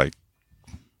just like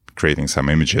creating some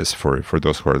images for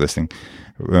those who are listening.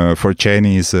 For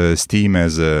Chinese, steam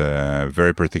is a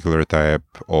very particular type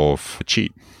of qi.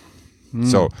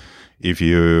 So if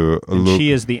you look...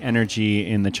 Qi is the energy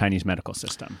in the Chinese medical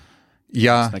system.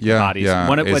 Yeah, it's like yeah, the body's,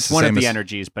 yeah. It's one of the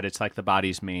energies, but it's like the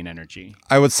body's main energy.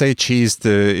 I would say qi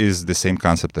is the same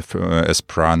concept as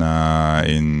prana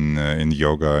in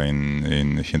yoga,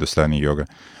 in Hindustani yoga.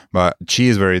 But qi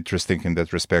is very interesting in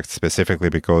that respect, specifically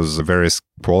because various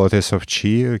qualities of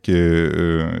qi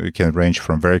can range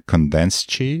from very condensed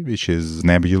qi, which is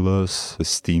nebulous,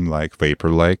 steam-like,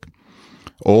 vapor-like,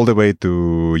 all the way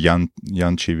to yan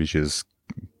qi,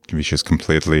 which is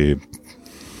completely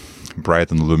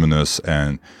bright and luminous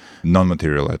and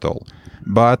non-material at all.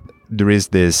 But there is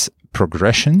this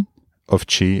progression of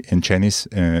qi in Chinese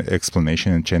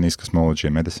explanation, in Chinese cosmology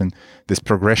and medicine, this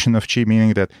progression of qi,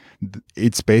 meaning that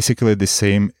it's basically the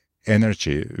same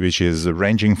energy, which is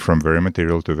ranging from very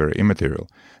material to very immaterial.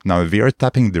 Now, we are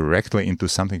tapping directly into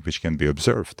something which can be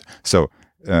observed. So,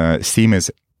 steam is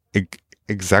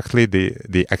exactly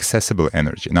the accessible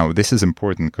energy. Now, this is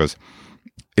important because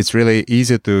it's really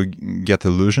easy to get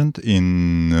illusioned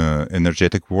in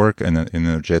energetic work and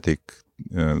energetic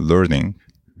learning.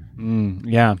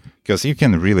 Yeah. Because you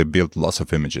can really build lots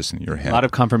of images in your head. A lot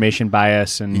of confirmation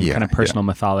bias and kind of personal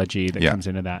mythology that comes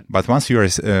into that. But once you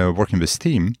are working with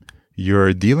steam,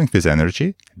 you're dealing with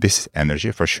energy. This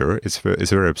energy, for sure, is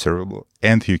very observable,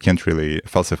 and you can't really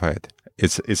falsify it.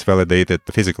 It's validated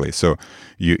physically. So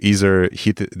you either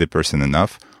heat the person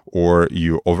enough, or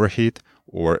you overheat,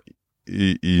 or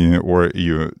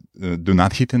you do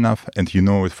not heat enough, and you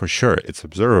know it for sure. It's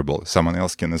observable. Someone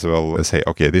else can as well say,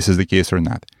 okay, this is the case or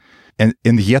not. And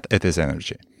yet it is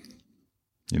energy,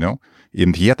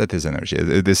 and yet it is energy.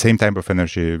 The same type of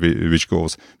energy which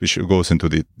goes into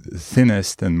the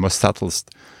thinnest and most subtlest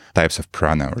types of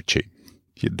prana or qi.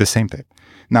 The same type.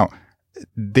 Now,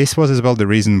 this was as well the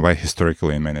reason why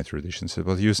historically in many traditions it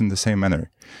was used in the same manner.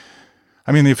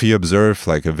 I mean, if you observe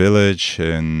like a village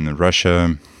in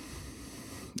Russia,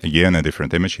 again, a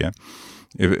different image, yeah.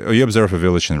 If you observe a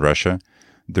village in Russia,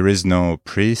 there is no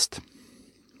priest,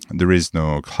 there is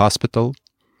no hospital,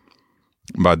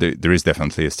 but there is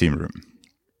definitely a steam room.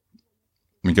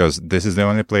 Because this is the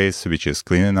only place which is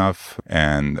clean enough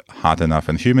and hot enough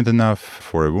and humid enough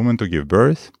for a woman to give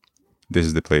birth. This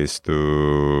is the place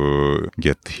to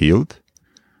get healed.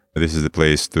 This is the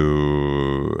place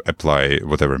to apply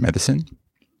whatever medicine.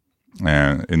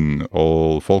 And in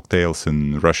all folk tales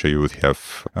in Russia, you would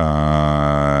have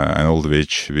an old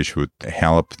witch which would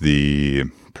help the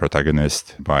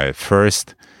protagonist by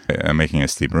first making a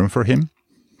steam room for him.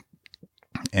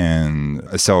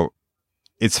 And so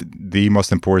it's the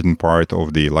most important part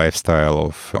of the lifestyle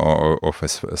of a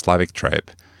Slavic tribe,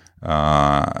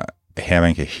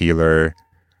 having a healer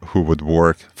who would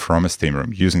work from a steam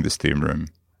room, using the steam room.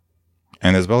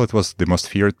 And as well, it was the most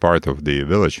feared part of the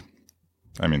village.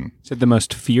 I mean... Is it the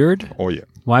most feared? Oh, yeah.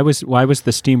 Why was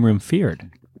the steam room feared?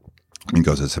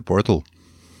 Because it's a portal.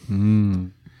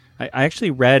 I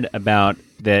actually read about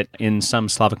that in some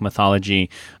Slavic mythology,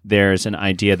 there's an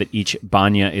idea that each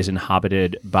banya is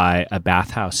inhabited by a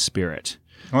bathhouse spirit.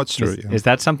 Oh, that's true. Is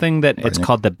that something that it's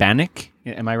called the Bannik?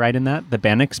 Am I right in that? The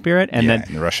Bannik spirit? And yeah,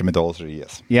 in Russian mythology,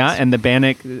 yes. Yeah, and the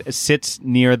Bannik sits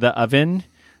near the oven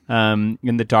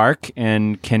in the dark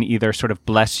and can either sort of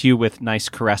bless you with nice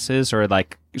caresses or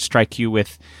like strike you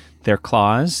with their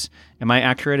claws. Am I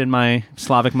accurate in my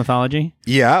Slavic mythology?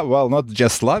 Yeah, well, not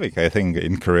just Slavic. I think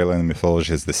in Karelian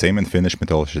mythology it's the same, and Finnish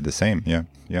mythology the same. Yeah.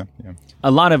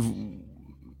 A lot of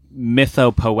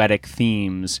mythopoetic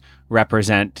themes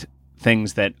represent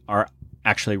things that are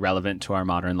actually relevant to our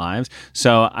modern lives.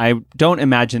 So I don't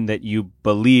imagine that you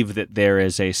believe that there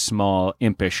is a small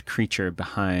impish creature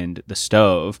behind the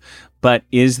stove, but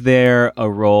is there a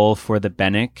role for the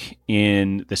Bannik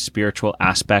in the spiritual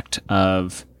aspect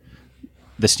of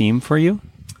the steam for you?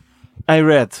 I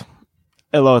read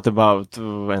a lot about,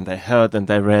 and I heard, and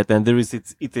I read, and there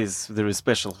is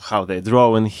special how they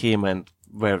draw in him and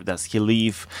where does he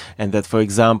live, and that, for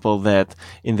example, that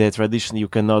in the tradition you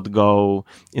cannot go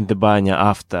in the banya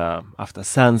after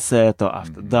sunset or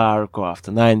after dark or after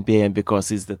 9 p.m.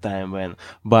 because it's the time when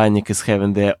Bannik is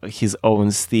having his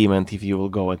own steam, and if you will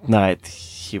go at night,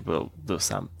 he will do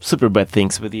some super bad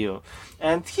things with you,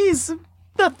 and he's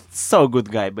not so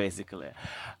good guy basically.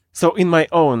 So in my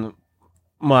own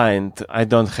mind, I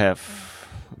don't have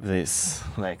this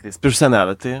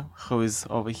personality who is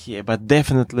over here, but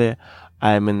definitely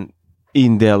I'm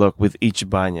in dialogue with each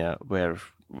banya what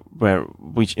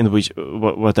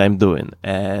I'm doing,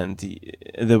 and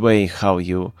the way how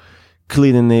you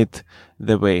cleaning it,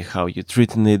 the way how you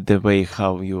treating it, the way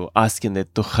how you asking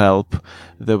it to help,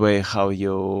 the way how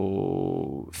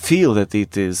you feel that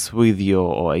it is with you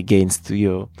or against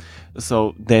you.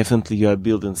 So definitely you are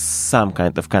building some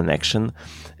kind of connection,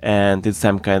 and it's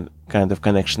some kind of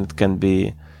connection. It can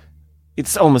be,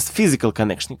 it's almost physical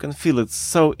connection. You can feel it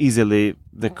so easily,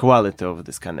 the quality of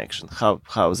this connection.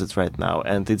 How is it right now?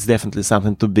 And it's definitely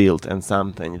something to build, and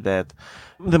something that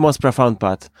the most profound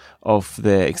part of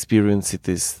the experience, it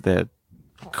is the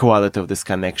quality of this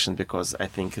connection, because I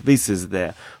think this is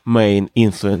the main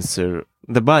influencer.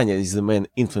 The banya is the main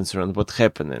influencer on what's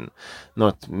happening.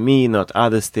 Not me, not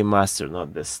other steam master,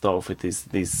 not the stove. It is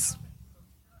this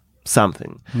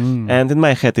something. And in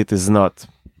my head, it is not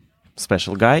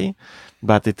special guy,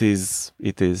 but it is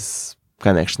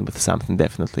connection with something,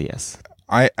 definitely, yes.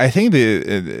 I think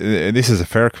this is a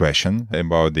fair question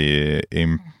about the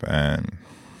imp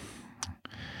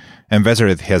and whether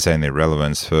it has any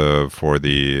relevance for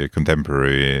the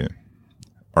contemporary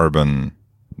urban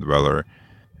dweller.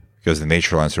 Because the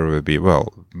natural answer would be,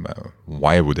 well,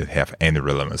 why would it have any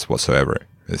relevance whatsoever?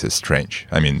 This is strange.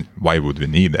 I mean, why would we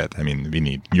need that? I mean, we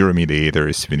need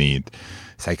neuromediators, we need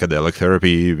psychedelic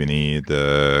therapy, we need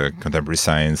contemporary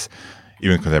science,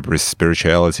 even contemporary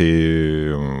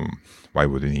spirituality. Why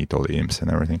would we need all the imps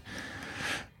and everything?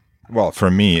 Well,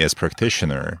 for me as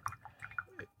practitioner,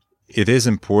 it is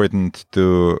important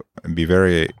to be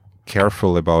very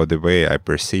careful about the way I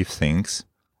perceive things.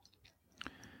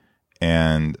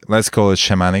 And let's call it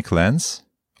shamanic lens,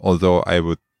 although I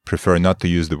would prefer not to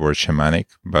use the word shamanic,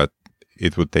 but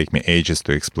it would take me ages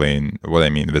to explain what I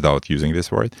mean without using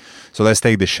this word. So let's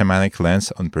take the shamanic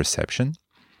lens on perception.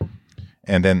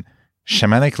 And then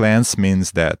shamanic lens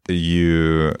means that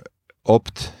you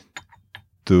opt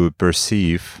to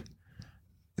perceive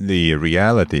the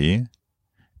reality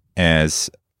as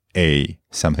A,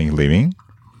 something living,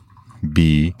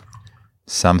 B,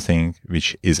 something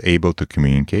which is able to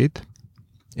communicate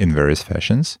in various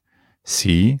fashions,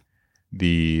 C,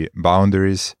 the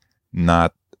boundaries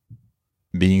not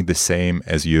being the same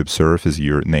as you observe as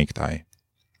your naked eye.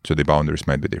 So the boundaries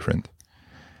might be different.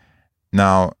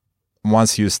 Now,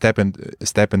 once you step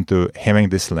into having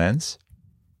this lens,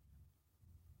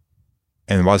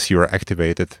 and once you are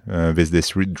activated with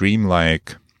this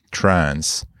dreamlike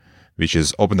trance, which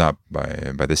is opened up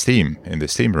by the steam in the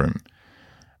steam room,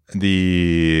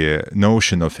 the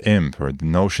notion of imp or the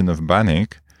notion of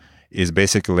Bannik is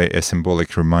basically a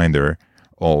symbolic reminder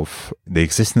of the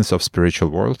existence of spiritual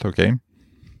world, okay?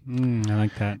 I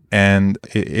like that. And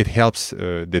it helps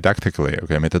didactically,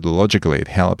 methodologically, it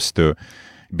helps to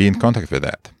be in contact with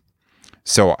that.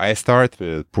 So I start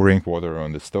with pouring water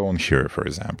on the stone here, for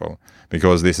example,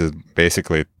 because this is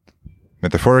basically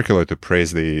metaphorically to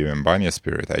praise the Banya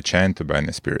spirit. I chant to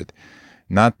Banya spirit,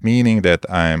 not meaning that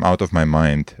I'm out of my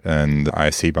mind and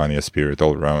I see Banya spirit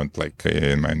all around like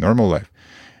in my normal life.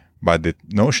 But the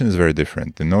notion is very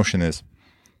different. The notion is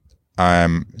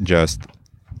I'm just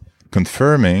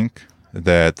confirming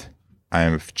that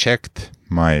I've checked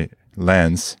my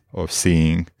lens of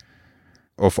seeing,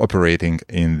 of operating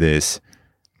in this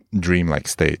dreamlike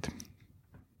state.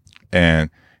 And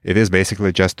it is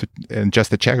basically just a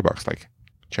checkbox, like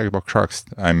checkbox tracks.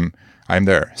 I'm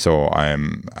there, so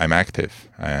I'm active.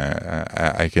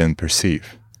 I can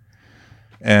perceive,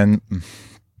 and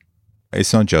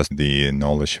it's not just the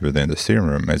knowledge within the steam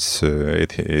room.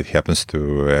 It happens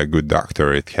to a good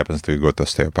doctor. It happens to a good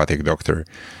osteopathic doctor.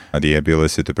 The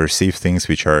ability to perceive things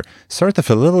which are sort of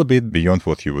a little bit beyond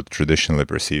what you would traditionally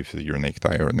perceive with your naked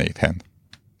eye or naked hand.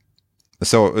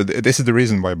 So this is the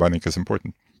reason why Banik is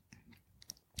important.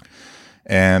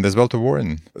 And as well to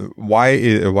Warren, why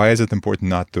is it important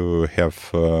not to have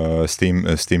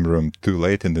steam room too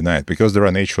late in the night? Because there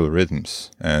are natural rhythms,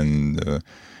 and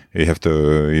you have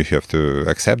to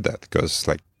accept that, because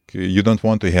like you don't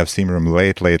want to have steam room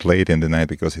late in the night,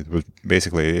 because it would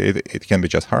basically it can be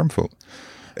just harmful.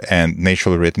 And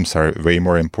natural rhythms are way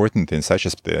more important in such a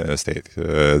state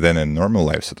than in normal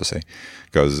life, so to say,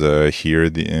 because here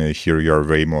you are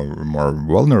way more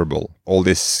vulnerable. All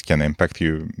this can impact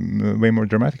you way more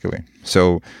dramatically.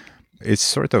 So it's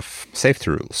sort of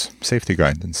safety rules, safety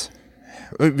guidance,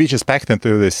 which is packed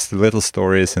into these little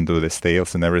stories, into these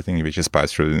tales and everything, which is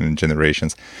passed through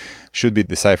generations, should be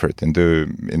deciphered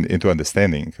into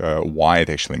understanding why it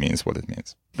actually means what it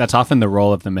means. That's often the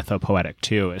role of the mythopoetic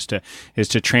too, is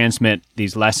to transmit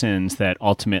these lessons that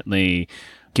ultimately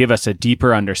give us a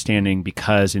deeper understanding,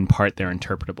 because in part they're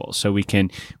interpretable. So we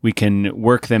can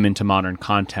work them into modern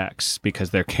contexts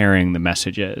because they're carrying the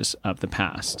messages of the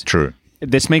past. True.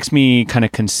 This makes me kind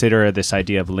of consider this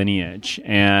idea of lineage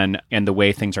and the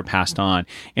way things are passed on.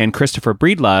 And Christopher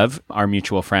Breedlove, our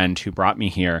mutual friend who brought me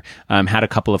here, had a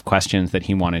couple of questions that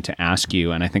he wanted to ask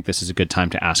you. And I think this is a good time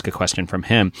to ask a question from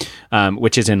him,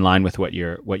 which is in line with what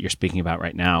you're speaking about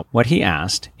right now. What he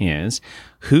asked is,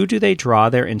 who do they draw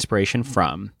their inspiration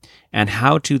from, and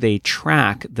how do they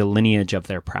track the lineage of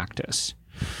their practice?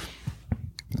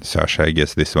 Sasha, I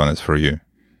guess this one is for you.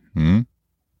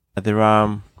 There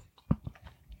are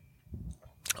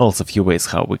also a few ways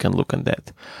how we can look at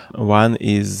that. One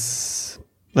is,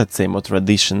 let's say, more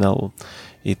traditional.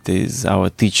 It is our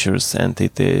teachers, and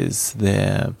it is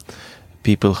the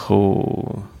people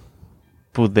who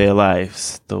put their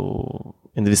lives to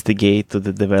investigate, to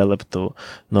develop, to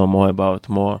know more about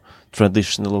more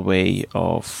traditional way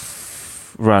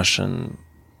of Russian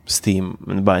steam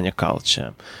and Banya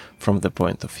culture, from the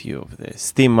point of view of the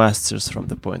steam masters, from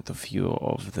the point of view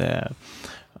of the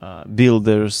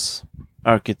builders,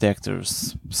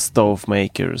 architects, stove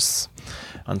makers,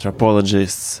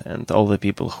 anthropologists, and all the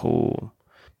people who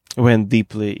went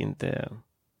deeply in the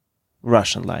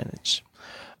Russian lineage.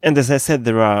 And as I said,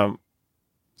 there are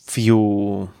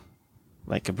few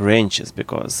branches,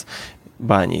 because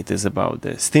Banya, it is about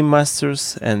the steam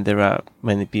masters, and there are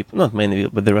many people, not many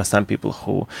people, but there are some people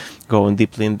who go on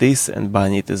deeply in this, and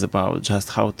Banya, it is about just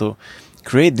how to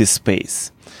create this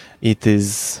space. It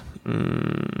is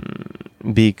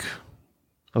big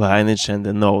lineage and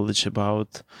the knowledge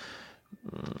about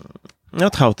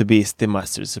not how to be steam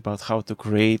masters, about how to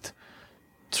create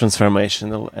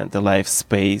transformational and a life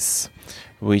space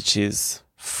which is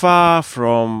far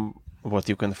from what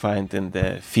you can find in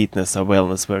the fitness or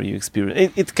wellness where you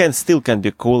experience. It can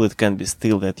be cool. It can be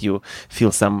still that you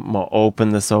feel some more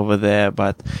openness over there,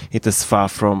 but it is far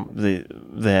from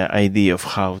the idea of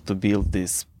how to build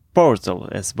this portal,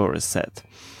 as Boris said.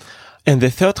 And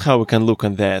the third, how we can look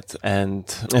at that, and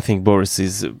I think Boris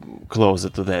is closer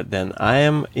to that than I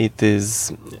am, it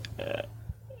is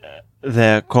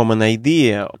the common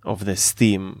idea of the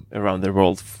steam around the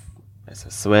world, as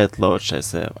a sweat lodge,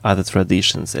 as other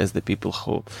traditions, as the people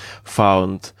who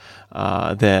found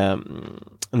the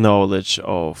knowledge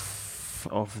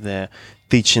of the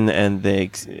teaching and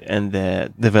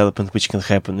the development which can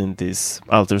happen in this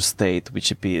altered state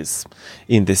which appears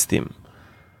in the steam.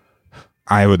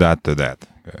 I would add to that.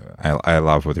 I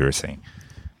love what you're saying.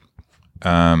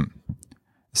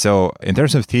 So in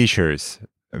terms of teachers,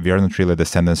 we are not really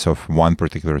descendants of one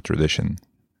particular tradition.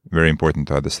 Very important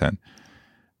to understand.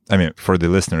 I mean, for the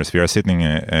listeners, we are sitting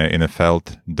in a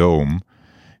felt dome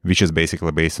which is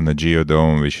basically based on the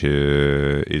geodome, which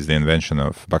is the invention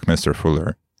of Buckminster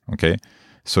Fuller. Okay,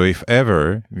 so if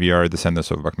ever we are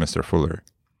descendants of Buckminster Fuller,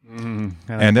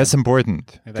 and that's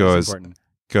important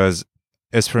because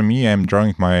as for me, I'm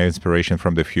drawing my inspiration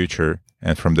from the future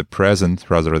and from the present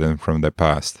rather than from the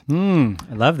past. I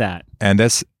love that. And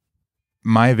that's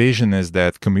my vision, is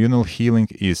that communal healing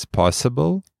is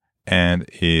possible and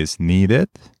is needed.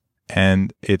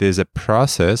 And it is a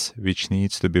process which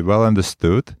needs to be well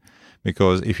understood,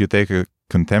 because if you take a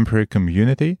contemporary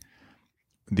community,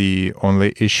 the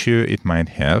only issue it might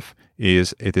have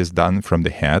is it is done from the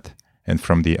head and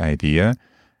from the idea,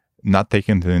 not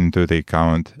taking into the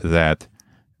account that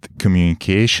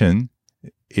communication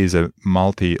is a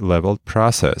multi-level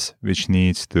process which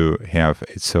needs to have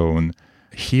its own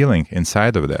healing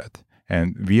inside of that.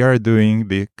 And we are doing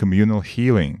the communal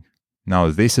healing. Now,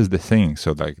 this is the thing.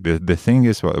 So like the thing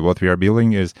is what we are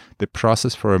building is the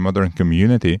process for a modern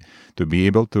community to be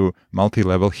able to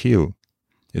multi-level heal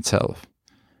itself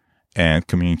and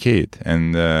communicate.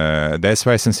 And that's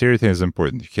why sincerity is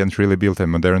important. You can't really build a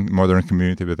modern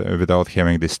community without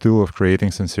having this tool of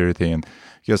creating sincerity. And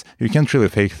because you can't really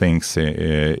fake things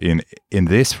in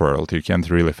this world, you can't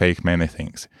really fake many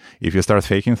things. If you start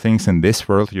faking things in this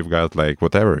world, you've got like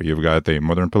whatever. You've got the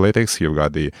modern politics, you've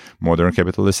got the modern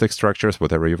capitalistic structures,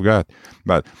 whatever you've got.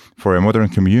 But for a modern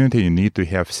community, you need to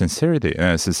have sincerity.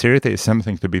 Sincerity is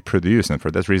something to be produced, and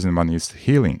for that reason, one needs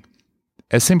healing.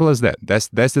 As simple as that. That's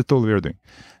the tool we're doing.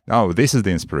 Now, this is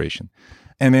the inspiration.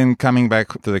 And then coming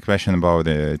back to the question about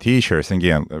the teachers,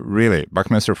 again, really,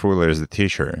 Buckminster Fuller is the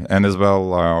teacher. And as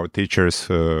well, our teachers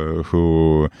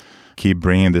who keep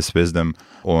bringing this wisdom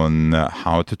on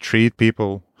how to treat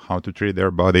people, how to treat their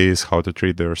bodies, how to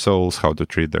treat their souls, how to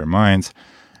treat their minds.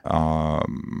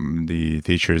 The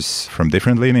teachers from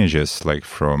different lineages, like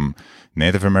from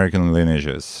Native American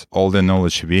lineages, all the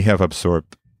knowledge we have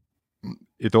absorbed,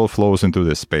 it all flows into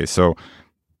this space. So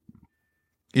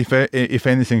if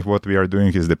anything, what we are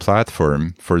doing is the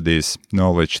platform for this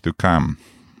knowledge to come.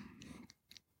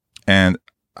 And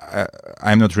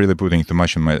I'm not really putting too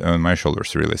much on my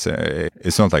shoulders, really. So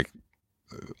it's not like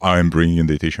I'm bringing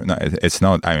the teacher. No, it's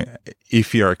not.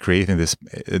 If you are creating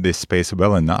this space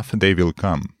well enough, they will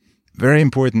come. Very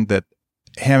important that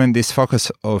having this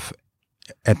focus of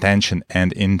attention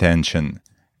and intention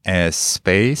as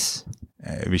space,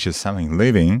 which is something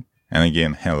living. And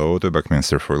again, hello to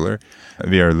Buckminster Fuller.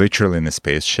 We are literally in a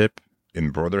spaceship in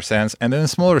broader sense and in a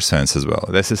smaller sense as well.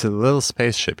 This is a little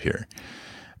spaceship here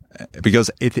because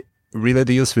it really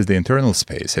deals with the internal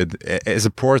space. As a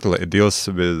portal, it deals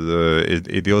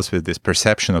with this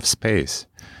perception of space,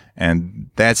 and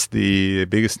that's the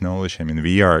biggest knowledge. I mean,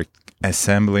 we are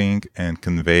assembling and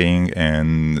conveying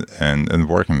and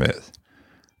working with.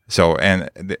 So, and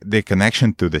the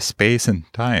connection to the space and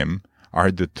time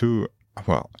are the two,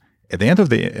 well, at the end of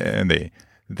the day,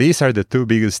 these are the two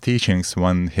biggest teachings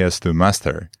one has to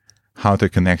master, how to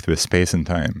connect with space and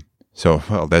time. So,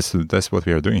 well, that's what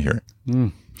we are doing here.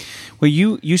 Well,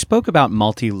 you spoke about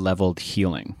multi-leveled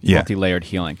healing, multi-layered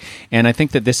healing. And I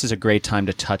think that this is a great time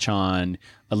to touch on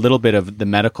a little bit of the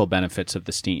medical benefits of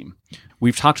the steam.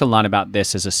 We've talked a lot about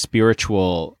this as a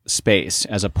spiritual space,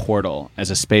 as a portal, as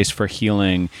a space for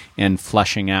healing and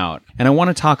flushing out. And I want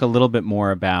to talk a little bit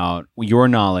more about your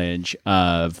knowledge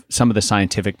of some of the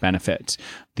scientific benefits,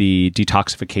 the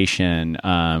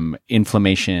detoxification,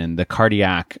 inflammation, the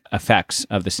cardiac effects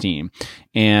of the steam.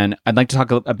 And I'd like to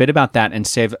talk a bit about that and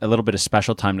save a little bit of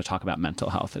special time to talk about mental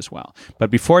health as well. But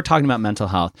before talking about mental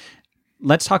health,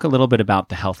 let's talk a little bit about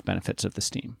the health benefits of the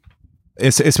steam.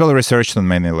 It's well researched on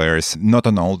many layers, not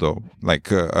on all though.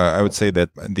 Like I would say that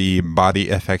the body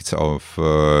effects of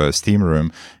steam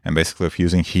room and basically of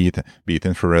using heat, be it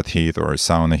infrared heat or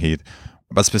sauna heat,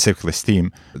 but specifically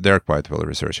steam, they're quite well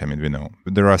researched. I mean, we know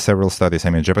there are several studies. I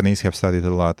mean, Japanese have studied a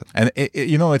lot, and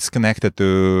it's connected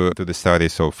to the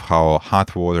studies of how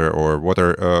hot water or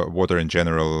water in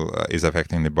general is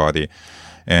affecting the body.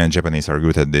 And Japanese are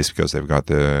good at this because they've got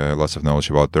lots of knowledge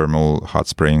about thermal hot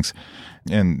springs.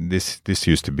 And this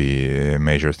used to be a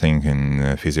major thing in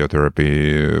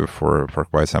physiotherapy for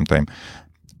quite some time.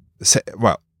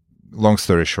 Well, long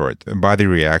story short, the body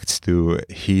reacts to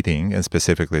heating and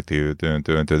specifically to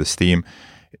the steam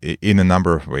in a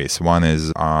number of ways. One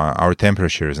is our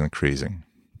temperature is increasing.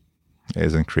 It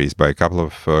is increased by a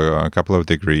couple of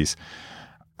degrees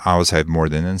outside more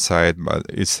than inside, but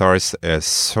it starts as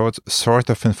sort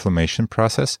of inflammation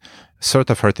process, sort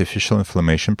of artificial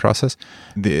inflammation process,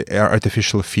 the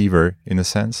artificial fever in a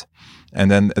sense. And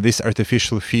then this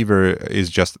artificial fever is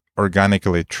just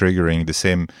organically triggering the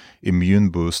same immune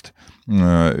boost,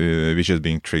 which is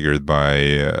being triggered by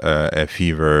a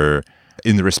fever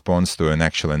in response to an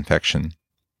actual infection.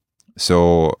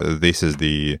 So this is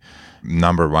the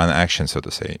number one action, so to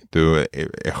say, to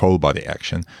a whole body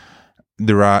action.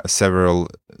 There are several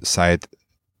side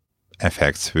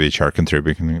effects which are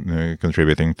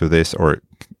contributing to this or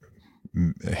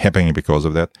happening because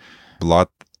of that. Blood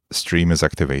stream is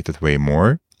activated way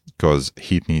more because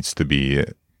heat needs to be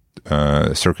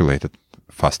circulated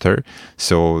faster.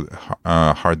 So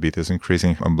heartbeat is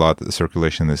increasing, blood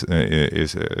circulation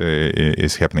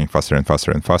is happening faster and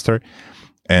faster and faster,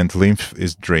 and lymph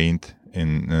is drained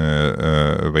in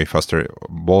way faster,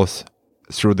 both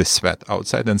through the sweat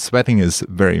outside. And sweating is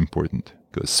very important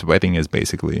because sweating is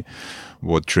basically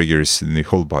what triggers the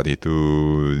whole body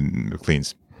to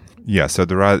cleanse. Yeah, so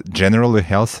there are generally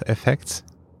health effects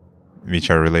which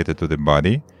are related to the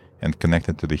body and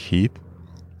connected to the heat.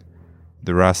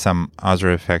 There are some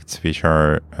other effects which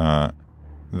are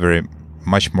very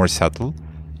much more subtle,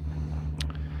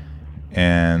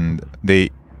 and they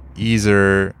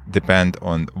either depend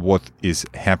on what is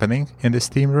happening in the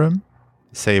steam room,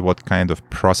 say what kind of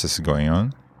process is going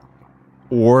on,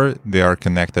 or they are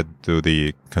connected to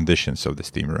the conditions of the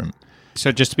steam room.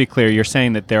 So just to be clear, you're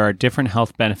saying that there are different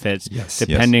health benefits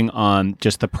depending on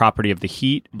just the property of the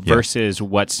heat versus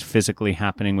what's physically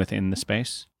happening within the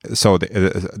space? So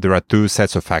there are two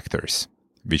sets of factors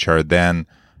which are then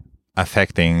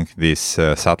affecting these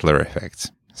subtler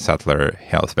effects, subtler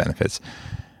health benefits.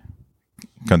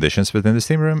 Conditions within the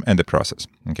steam room and the process.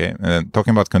 Okay, and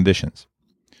talking about conditions.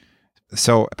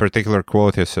 So particular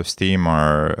qualities of steam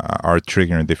are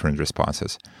triggering different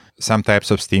responses. Some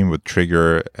types of steam would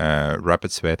trigger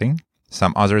rapid sweating.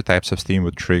 Some other types of steam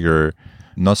would trigger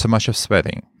not so much of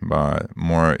sweating, but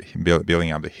more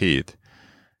building up the heat.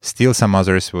 Still, some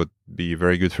others would be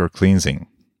very good for cleansing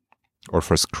or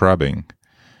for scrubbing.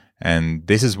 And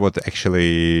this is what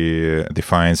actually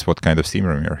defines what kind of steam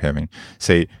room you're having.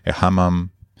 Say a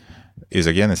hammam is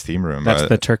again a steam room. That's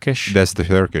the Turkish? That's the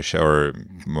Turkish or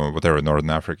whatever, Northern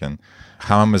African.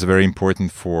 Hammam is very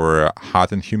important for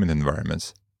hot and humid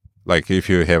environments. Like if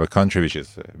you have a country which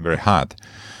is very hot,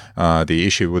 the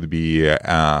issue would be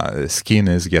skin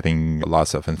is getting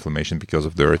lots of inflammation because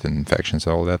of dirt and infections,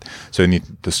 all that. So you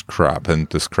need to scrub, and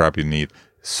to scrub you need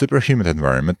super humid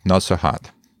environment, not so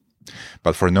hot.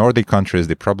 But for Nordic countries,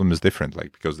 the problem is different,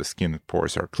 like because the skin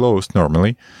pores are closed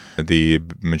normally, the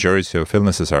majority of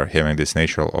illnesses are having this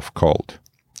nature of cold.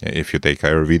 If you take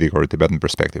Ayurvedic or Tibetan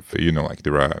perspective, you know, like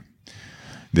there are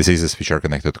diseases which are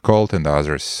connected to cold and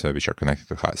others which are connected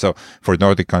to hot. So for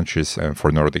Nordic countries and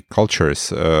for Nordic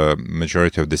cultures,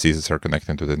 majority of diseases are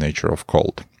connected to the nature of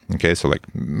cold. Okay, so like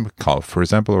cough, for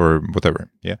example, or whatever.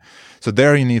 Yeah, so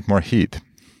there you need more heat.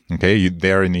 Okay, you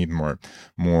need more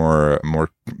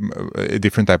a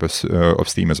different type of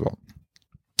steam as well.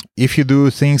 If you do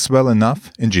things well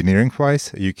enough,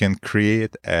 engineering-wise, you can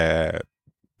create a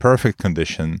perfect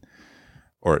condition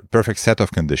or perfect set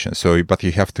of conditions. So, but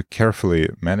you have to carefully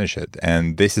manage it,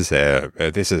 and this is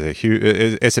a huge.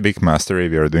 It's a big mastery.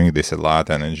 We are doing this a lot,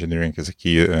 and engineering is a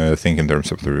key thing in terms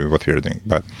of what we are doing.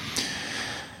 But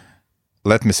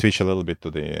let me switch a little bit to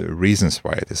the reasons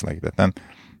why it is like that. And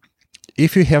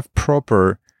if you have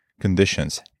proper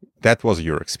conditions, that was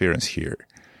your experience here.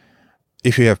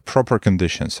 If you have proper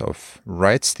conditions of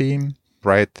right steam,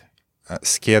 right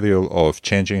schedule of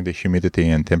changing the humidity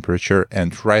and temperature,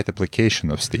 and right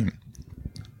application of steam,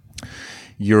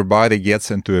 your body gets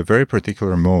into a very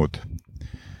particular mode,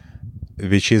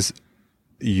 which is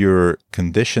your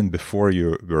condition before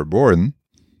you were born.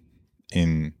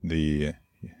 In the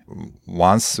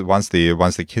once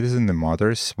the kid is in the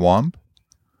mother's womb,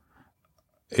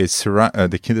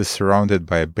 the kid is surrounded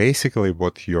by basically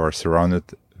what you are surrounded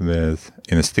with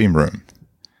in a steam room.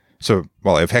 So,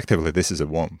 well, effectively, this is a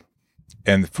womb.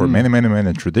 And for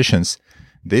many traditions,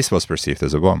 this was perceived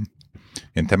as a womb.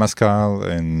 In Temazcal,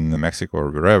 in Mexico, or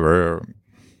wherever,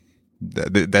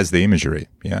 that's the imagery,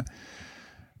 yeah.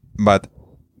 But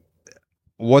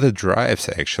what it drives,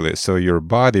 actually, so your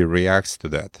body reacts to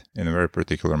that in a very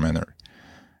particular manner.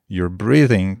 Your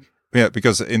breathing... Yeah,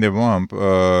 because in the womb,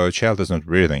 child is not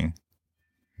breathing.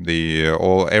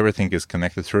 Everything is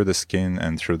connected through the skin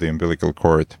and through the umbilical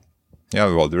cord.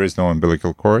 Yeah, well, there is no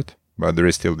umbilical cord, but there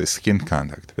is still the skin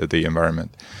contact with the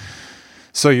environment.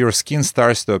 So your skin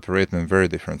starts to operate in a very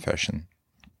different fashion.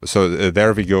 So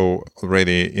there we go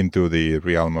already into the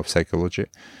realm of psychology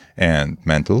and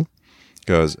mental,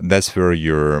 because that's where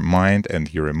your mind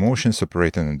and your emotions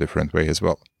operate in a different way as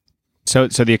well. So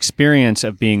the experience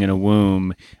of being in a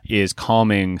womb is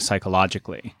calming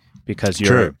psychologically because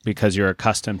you're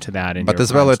accustomed to that. But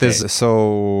as well, it is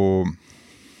so.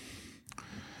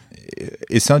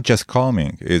 It's not just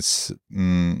calming; it's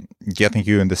getting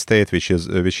you in the state which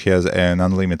has an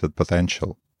unlimited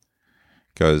potential.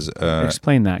 Because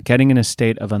explain that, getting in a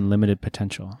state of unlimited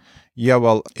potential. Yeah,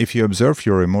 well, if you observe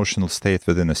your emotional state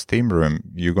within a steam room,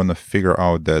 you're going to figure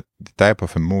out that the type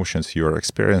of emotions you're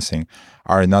experiencing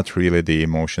are not really the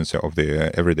emotions of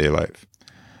the everyday life.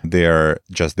 They are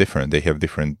just different. They have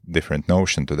different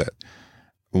notion to that.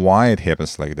 Why it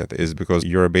happens like that is because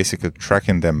you're basically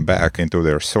tracking them back into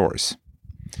their source.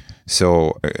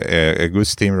 So a good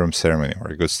steam room ceremony or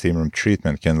a good steam room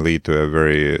treatment can lead to a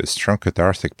very strong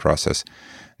cathartic process.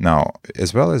 Now,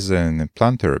 as well as in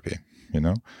plant therapy,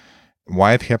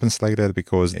 why it happens like that?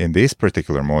 Because in this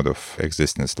particular mode of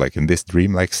existence, like in this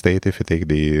dreamlike state, if you take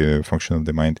the function of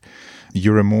the mind,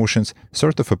 your emotions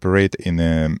sort of operate in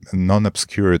a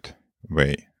non-obscured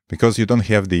way because you don't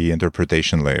have the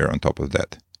interpretation layer on top of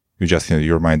that.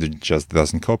 Your mind just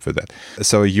doesn't cope with that.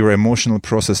 So your emotional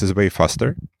process is way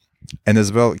faster and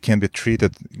as well can be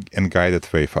treated and guided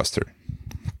way faster.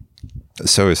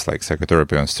 So it's like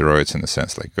psychotherapy on steroids in a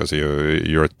sense, like because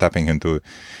you're tapping into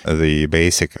the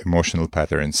basic emotional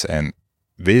patterns and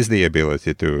with the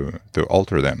ability to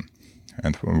alter them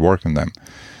and work on them.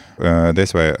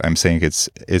 That's why I'm saying it's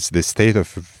the state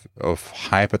of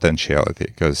high potentiality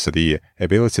because the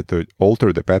ability to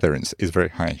alter the patterns is very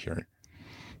high here.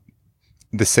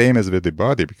 The same as with the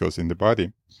body, because in the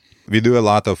body we do a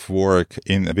lot of work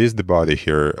with the body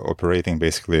here, operating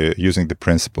basically using the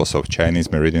principles of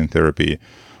Chinese meridian therapy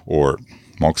or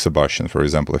moxibustion, for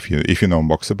example. If you know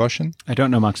moxibustion, I don't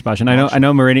know moxibustion. I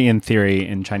know meridian theory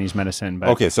in Chinese medicine. But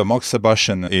okay, so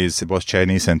moxibustion is both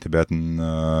Chinese and Tibetan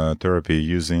therapy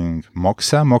using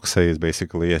moxa. Moxa is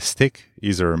basically a stick,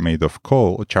 either made of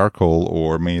charcoal,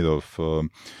 or made of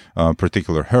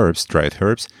particular herbs, dried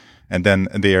herbs, and then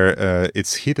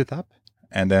it's heated up.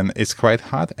 And then it's quite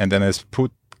hot, and then it's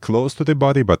put close to the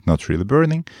body, but not really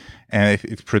burning. And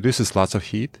it produces lots of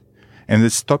heat. And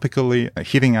it's topically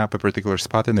heating up a particular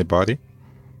spot in the body.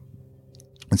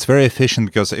 It's very efficient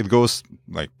because it goes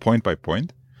like point by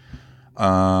point.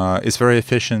 It's very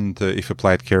efficient if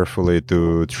applied carefully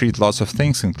to treat lots of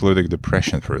things, including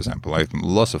depression, for example, like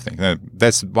lots of things.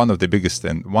 That's one of the biggest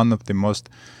and one of the most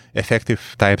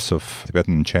effective types of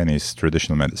Tibetan and Chinese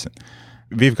traditional medicine.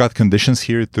 We've got conditions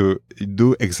here to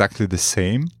do exactly the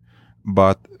same,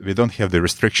 but we don't have the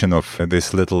restriction of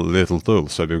this little tool.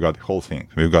 So we've got the whole thing.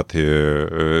 We've got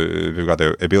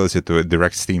the ability to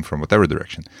direct steam from whatever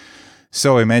direction.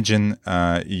 So imagine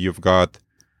you've got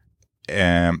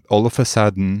all of a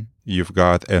sudden you've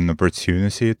got an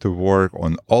opportunity to work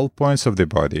on all points of the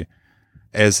body,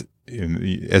 as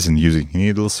in using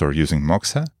needles or using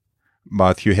moxa.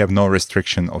 But you have no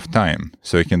restriction of time,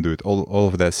 so you can do it all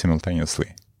of that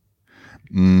simultaneously.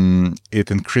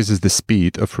 It increases the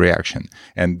speed of reaction,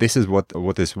 and this is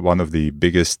what is one of the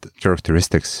biggest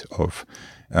characteristics of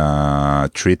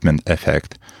treatment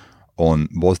effect on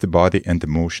both the body and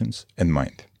emotions and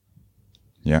mind.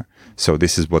 Yeah, so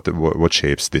this is what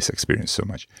shapes this experience so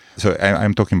much. So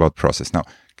I'm talking about process now.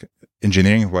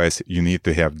 Engineering-wise, you need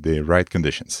to have the right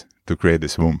conditions to create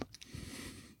this womb,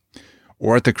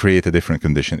 or to create a different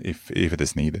condition if it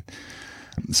is needed.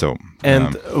 So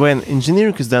when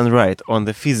engineering is done right on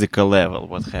the physical level,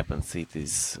 what happens? It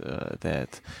is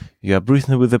that you are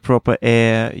breathing with the proper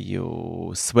air,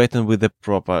 you sweating with the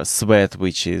proper sweat,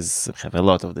 which have a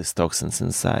lot of these toxins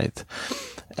inside.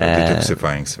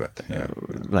 Detoxifying sweat, yeah.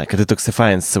 Like a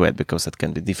detoxifying sweat, because it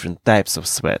can be different types of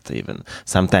sweat. Even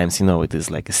sometimes, it is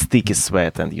like a sticky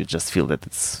sweat, and you just feel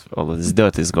that all of this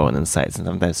dirt is going inside. And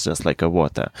sometimes just like a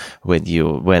water when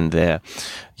you're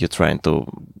trying to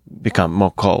become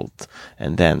more cold,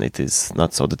 and then it is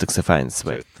not so detoxifying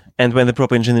sweat. And when the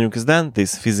proper engineering is done,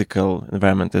 this physical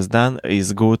environment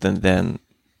is good, and then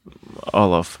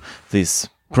all of this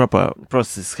proper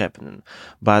process is happening.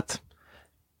 But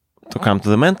to come to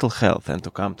the mental health and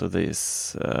to come to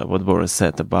this, what Boris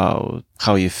said about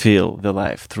how you feel the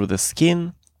life through the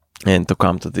skin, and to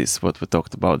come to this, what we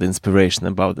talked about, the inspiration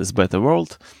about this better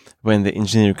world, when the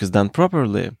engineering is done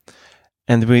properly,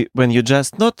 and when you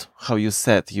just, not how you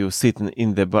said, you sit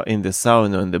in the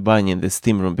sauna, in the banya, in the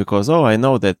steam room, because, I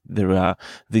know that there are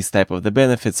this type of the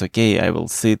benefits, okay, I will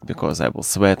sit because I will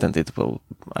sweat and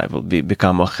I will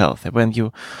become more healthy. When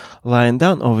you lying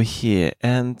down over here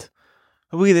and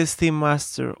with a steam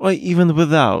master, or even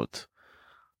without,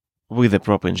 with the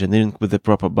proper engineering, with the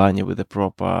proper banya, with the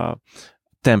proper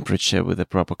temperature, with the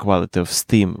proper quality of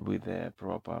steam, with the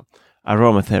proper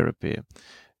aromatherapy,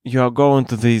 you are going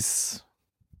to this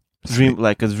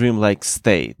dreamlike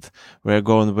state where you're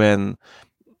going when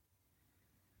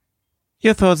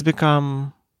your thoughts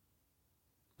become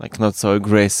like not so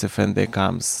aggressive and they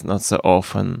comes not so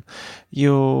often.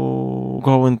 You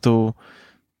go into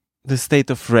the state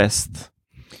of rest,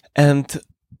 and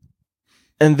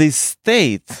this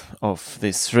state of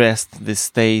this rest, this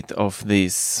state of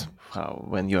this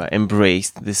when you are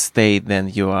embraced, this state, then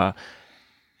you are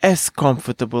as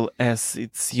comfortable as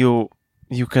it's you.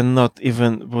 You cannot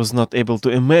even was not able to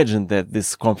imagine that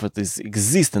this comfort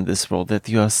exists in this world. That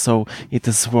you are so, it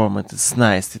is warm, it is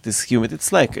nice, it is humid.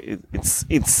 It's like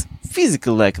it's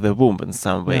physical, like the womb in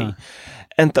some way. Yeah.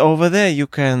 And over there you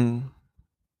can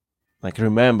like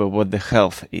remember what the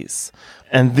health is,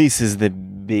 and this is the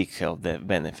big health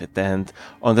benefit. And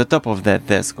on the top of that,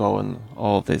 there's going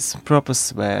all this proper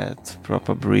sweat,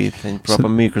 proper breathing, proper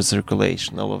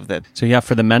microcirculation, all of that. So yeah,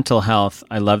 for the mental health,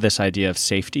 I love this idea of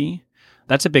safety.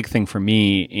 That's a big thing for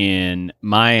me. In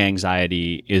my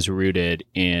anxiety is rooted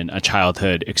in a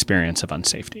childhood experience of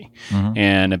unsafety. Mm-hmm.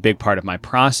 And a big part of my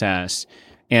process,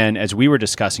 and as we were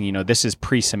discussing, this is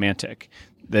pre-semantic.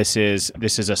 This is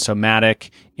a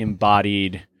somatic,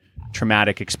 embodied,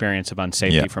 traumatic experience of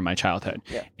unsafety from my childhood.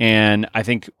 Yeah. And I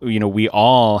think, we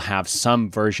all have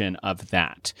some version of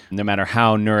that. No matter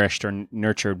how nourished or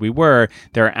nurtured we were,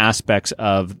 there are aspects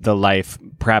of the life,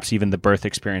 perhaps even the birth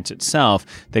experience itself,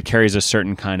 that carries a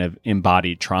certain kind of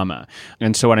embodied trauma.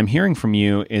 And so what I'm hearing from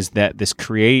you is that this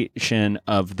creation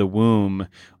of the womb,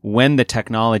 when the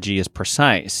technology is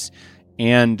precise,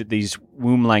 and these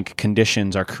womb-like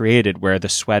conditions are created where the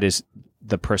sweat is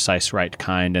the precise right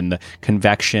kind and the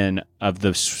convection of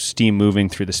the steam moving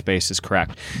through the space is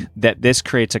correct, that this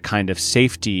creates a kind of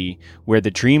safety where the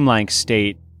dreamlike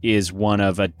state is one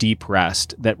of a deep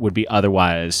rest that would be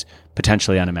otherwise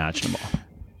potentially unimaginable.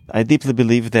 I deeply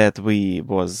believe that we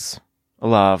was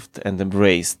loved and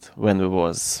embraced when we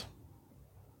was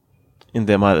in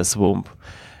the mother's womb.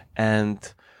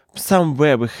 And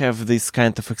somewhere we have this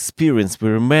kind of experience. We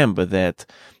remember that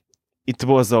it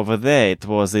was over there. It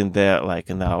was in there, like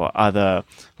in our other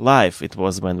life. It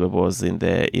was when we was in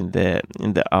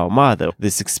our mother.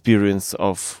 This experience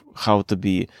of how to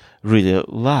be really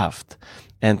loved,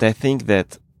 and I think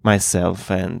that myself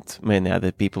and many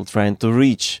other people trying to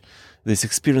reach this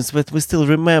experience, but we still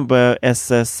remember as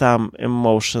some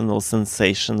emotional,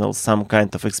 sensational, some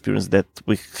kind of experience that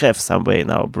we have somewhere in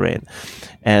our brain.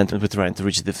 And we're trying to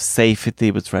reach the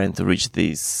safety, we're trying to reach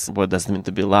this, what does it mean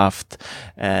to be loved,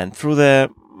 and through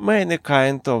the many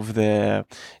kind of the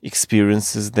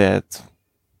experiences that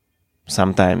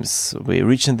sometimes we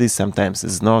reach in this, sometimes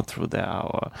it's not, through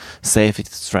our safety,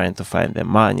 trying to find the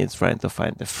money, trying to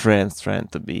find the friends, trying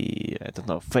to be,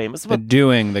 famous. The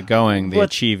doing, the going, the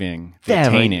achieving, the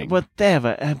attaining.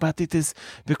 Whatever. But it is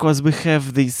because we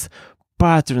have this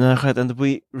pattern in our head and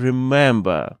we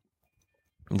remember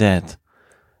that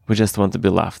we just want to be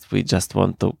loved. We just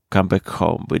want to come back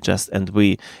home. And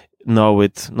we know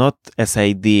it not as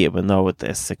idea, we know it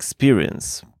as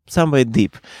experience, somewhere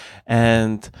deep.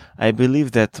 And I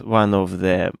believe that one of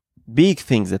the big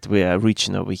things that we are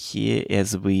reaching over here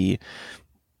is we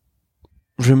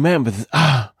remember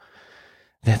that,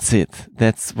 that's it.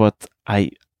 That's what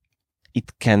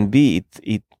it can be.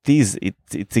 It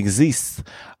exists.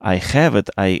 I have it.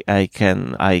 I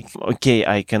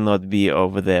cannot be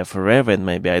over there forever, and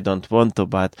maybe I don't want to,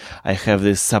 but I have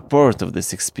this support of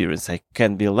this experience. I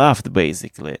can be loved,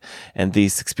 basically. And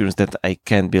this experience that I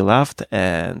can be loved,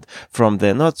 and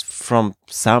not from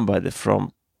somebody,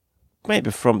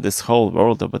 maybe from this whole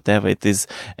world or whatever it is,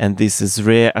 and this is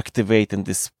reactivating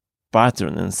this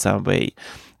pattern in some way.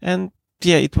 And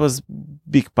yeah, it was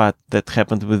big part that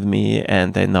happened with me,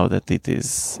 and I know that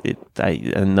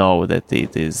I know that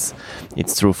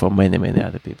it's true for many, many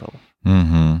other people.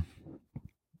 Mm-hmm.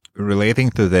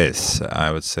 Relating to this, I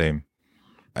would say,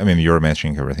 you're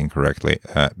mentioning everything correctly,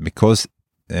 because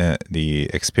the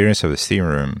experience of the steam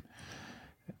room,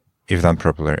 if done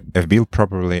properly, if built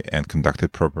properly and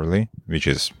conducted properly, which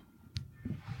is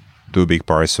two big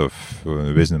parts of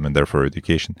wisdom and therefore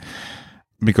education,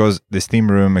 because the steam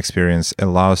room experience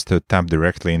allows to tap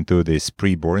directly into this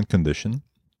pre-born condition,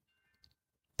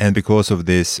 and because of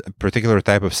this particular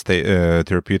type of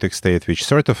therapeutic state, which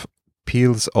sort of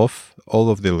peels off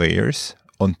all of the layers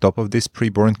on top of this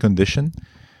pre-born condition.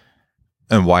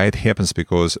 And why it happens,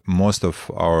 because most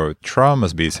of our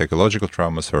traumas, be it psychological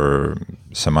traumas or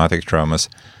somatic traumas,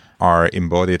 are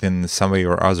embodied in some way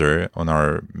or other on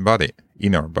our body,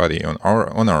 in our body, on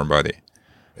our body.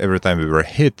 Every time we were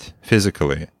hit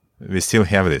physically, we still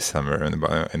have this somewhere in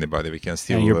the body. We can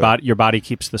still your body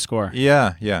keeps the score.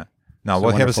 Yeah. Now, It's a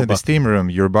what happens wonderful in the book. steam room,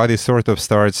 your body sort of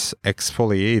starts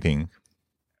exfoliating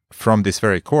from this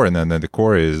very core, and then the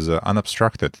core is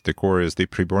unobstructed. The core is the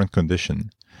preborn condition.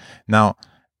 Now,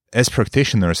 as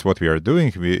practitioners, what we are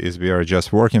doing is we are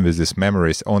just working with these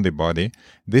memories on the body.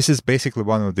 This is basically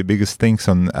one of the biggest things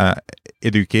on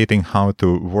educating how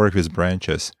to work with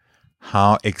branches,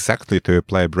 how exactly to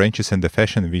apply branches in the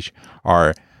fashion which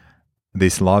are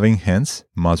these loving hands,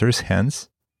 mother's hands,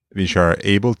 which are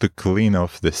able to clean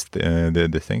off this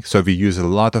the thing. So we use a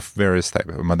lot of various type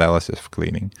of modalities of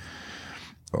cleaning,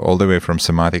 all the way from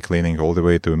somatic cleaning, all the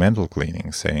way to mental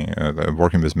cleaning, saying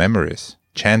working with memories,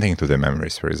 chanting to the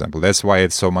memories, for example. That's why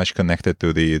it's so much connected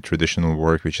to the traditional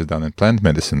work which is done in plant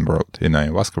medicine world, in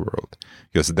ayahuasca world,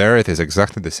 because there it is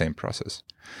exactly the same process.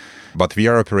 But we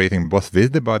are operating both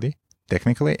with the body,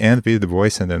 technically, and with the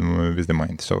voice, and then with the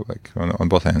mind. So like on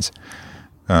both ends.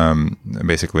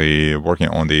 Basically working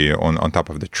on top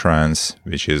of the trance,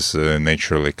 which is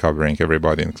naturally covering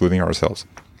everybody, including ourselves.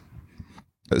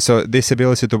 So this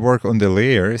ability to work on the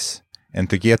layers and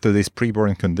to get to this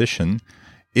preborn condition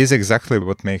is exactly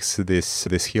what makes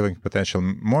this healing potential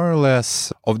more or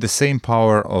less of the same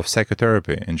power of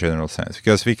psychotherapy in general sense,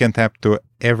 because we can tap to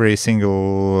every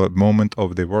single moment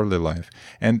of the worldly life.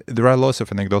 And there are lots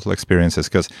of anecdotal experiences,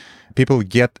 because people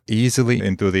get easily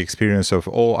into the experience of,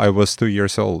 oh, I was 2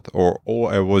 years old, or oh,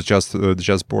 I was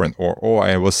just born, or oh,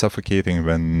 I was suffocating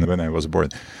when I was born.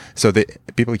 So the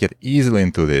people get easily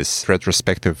into this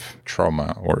retrospective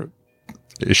trauma or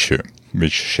issue,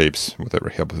 which shapes whatever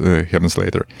happens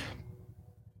later.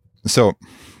 So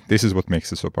this is what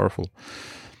makes it so powerful.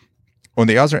 On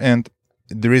the other end,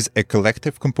 there is a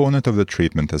collective component of the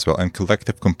treatment as well, and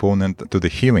collective component to the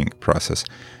healing process.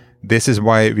 This is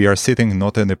why we are sitting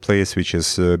not in a place which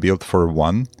is built for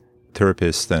one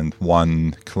therapist and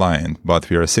one client, but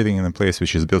we are sitting in a place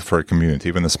which is built for a community,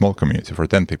 even a small community, for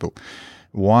 10 people.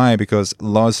 Why? Because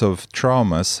lots of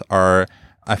traumas are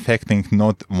affecting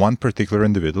not one particular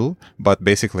individual, but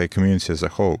basically a community as a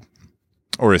whole,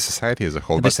 or a society as a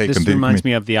whole. This reminds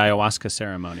me of the ayahuasca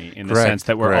ceremony, in the sense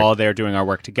that we're all there doing our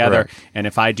work together. Correct. And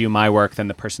if I do my work, then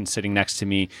the person sitting next to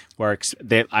me works.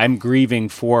 I'm grieving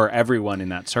for everyone in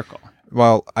that circle.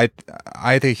 Well,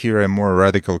 I take here a more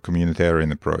radical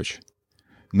communitarian approach.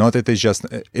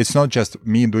 It's not just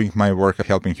me doing my work,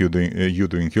 helping you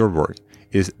doing your work.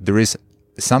 There is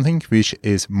something which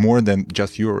is more than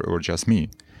just you or just me.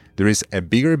 There is a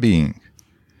bigger being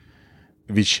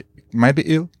which might be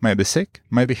ill, might be sick,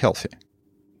 might be healthy.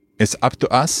 It's up to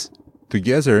us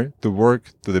together to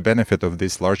work to the benefit of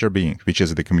this larger being, which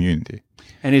is the community.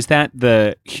 And is that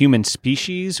the human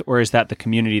species, or is that the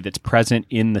community that's present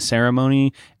in the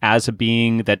ceremony as a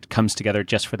being that comes together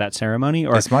just for that ceremony?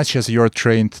 Or as much as you're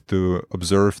trained to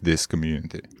observe this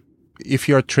community. If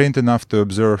you're trained enough to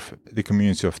observe the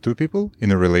community of two people in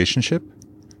a relationship,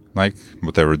 like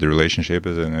whatever the relationship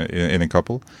is in a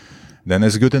couple, then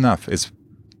it's good enough.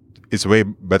 It's way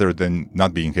better than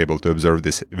not being able to observe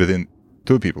this within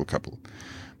two people couple.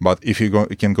 But if you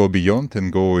can go beyond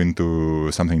and go into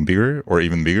something bigger, or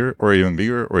even bigger, or even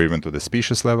bigger, or even to the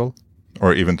species level,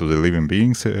 or even to the living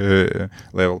beings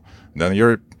level, then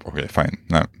you're okay. Fine.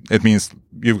 Now it means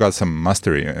you've got some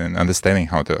mastery and understanding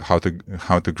how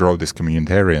to grow this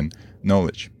communitarian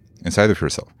knowledge inside of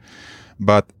yourself.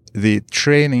 But the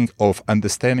training of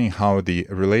understanding how the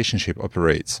relationship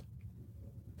operates,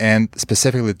 and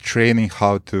specifically training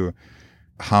how to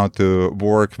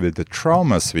work with the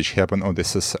traumas which happen on the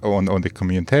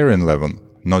communitarian level,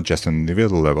 not just on the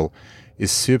individual level,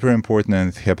 is super important, and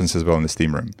it happens as well in the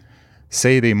steam room.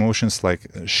 Say the emotions like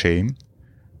shame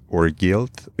or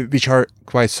guilt, which are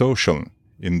quite social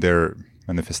in their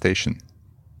manifestation,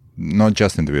 not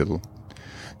just individual.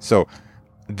 So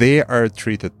they are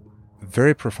treated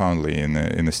very profoundly in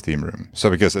the steam room. So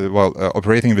because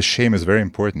operating with shame is very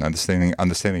important. Understanding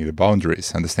the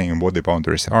boundaries, understanding what the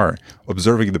boundaries are,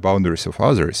 observing the boundaries of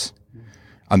others,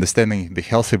 understanding the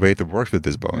healthy way to work with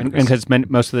these boundaries. And because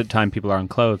most of the time people are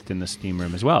unclothed in the steam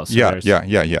room as well. So yeah.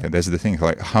 That's the thing.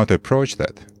 Like how to approach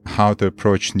that, how to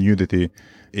approach nudity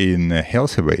in a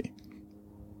healthy way.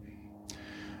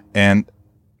 And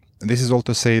this is all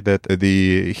to say that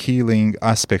the healing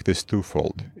aspect is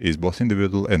twofold, is both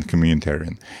individual and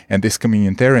communitarian. And this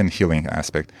communitarian healing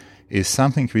aspect is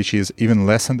something which is even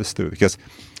less understood, because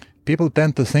people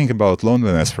tend to think about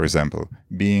loneliness, for example,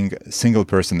 being a single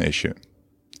person issue.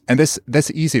 And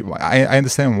that's easy. I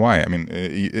understand why. I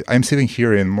mean, I'm sitting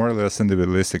here in more or less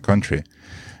individualistic country,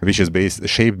 which is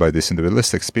shaped by this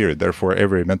individualistic spirit. Therefore,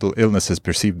 every mental illness is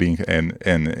perceived being an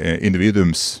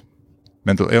individuum's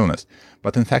mental illness.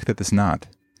 But in fact, it is not.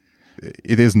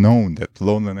 it is known that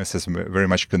loneliness is very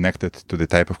much connected to the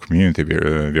type of community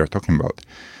we are talking about.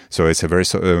 So it's a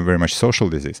very much social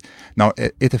disease. Now,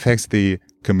 it affects the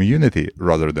community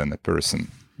rather than a person.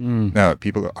 Now,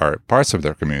 people are parts of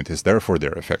their communities, therefore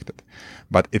they're affected.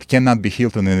 But it cannot be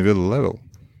healed on an individual level.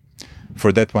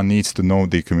 For that, one needs to know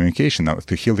the communication. Now,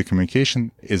 to heal the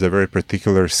communication is a very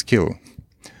particular skill.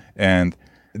 And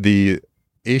the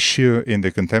issue in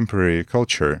the contemporary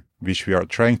culture, which we are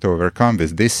trying to overcome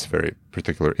with this very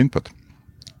particular input,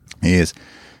 is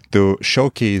to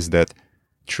showcase that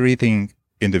treating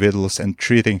individuals and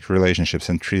treating relationships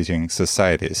and treating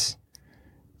societies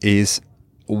is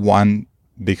one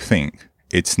big thing.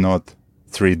 It's not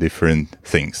three different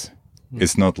things.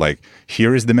 It's not like,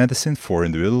 here is the medicine for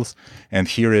individuals and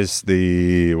here is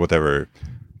the whatever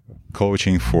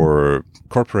coaching for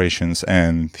corporations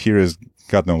and here is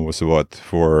God knows what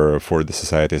for the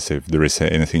societies, if there is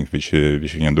anything which we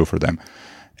can do for them.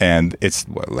 And it's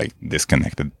like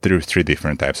disconnected through three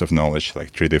different types of knowledge,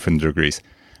 like three different degrees.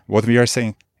 What we are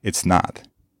saying, it's not.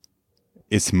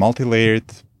 It's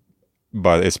multi-layered,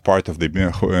 but it's part of the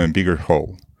bigger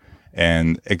whole.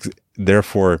 And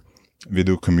therefore, we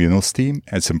do communal STEAM.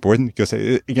 It's important because,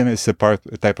 again, it's a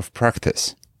type of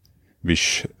practice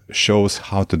which shows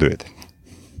how to do it.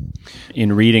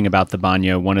 In reading about the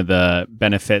Banya, one of the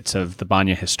benefits of the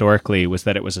Banya historically was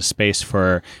that it was a space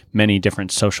for many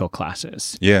different social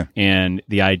classes. Yeah. And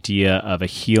the idea of a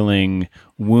healing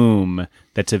womb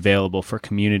that's available for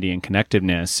community and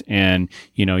connectiveness. And,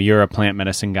 you know, you're a plant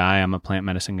medicine guy, I'm a plant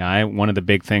medicine guy. One of the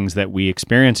big things that we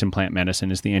experience in plant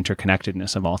medicine is the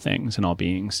interconnectedness of all things and all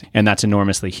beings. And that's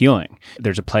enormously healing.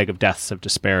 There's a plague of deaths of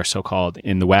despair, so-called,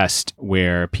 in the West,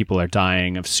 where people are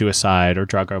dying of suicide or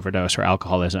drug overdose or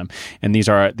alcoholism. And these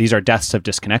are deaths of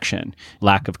disconnection,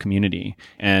 lack of community.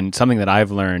 And something that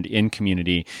I've learned in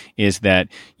community is that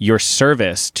your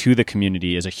service to the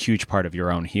community is a huge part of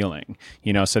your own healing.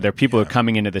 You know, so there are people who are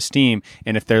coming into the STEAM,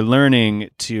 and if they're learning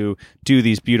to do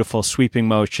these beautiful sweeping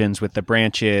motions with the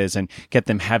branches and get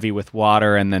them heavy with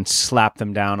water and then slap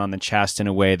them down on the chest in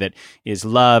a way that is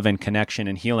love and connection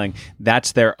and healing,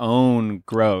 that's their own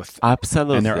growth.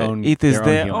 Absolutely. And their own, it is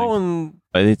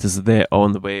their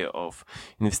own way of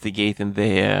investigating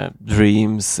their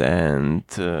dreams and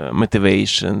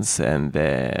motivations and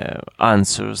their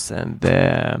answers and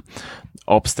their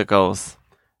obstacles.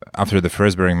 After the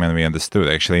first Burning Man, we understood,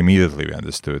 actually immediately we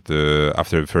understood,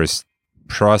 after the first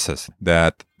process,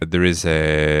 that there is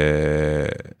a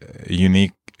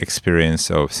unique experience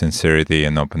of sincerity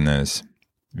and openness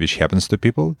which happens to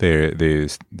people. They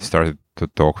started to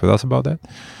talk with us about that.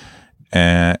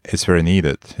 And it's very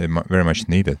needed, very much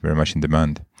needed, very much in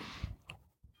demand.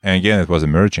 And again, it was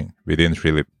emerging. We didn't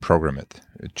really program it.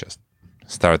 It just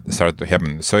started to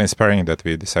happen. So inspiring that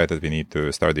we decided we need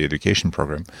to start the education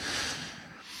program.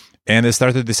 And it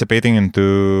started dissipating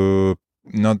into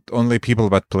not only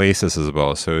people, but places as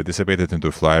well. So it dissipated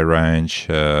into Fly Ranch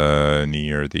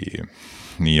near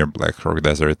Black Rock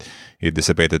Desert. It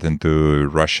dissipated into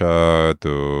Russia,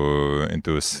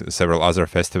 into several other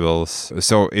festivals.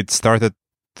 So it started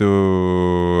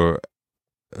to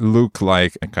look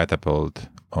like a catapult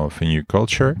of a new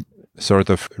culture, sort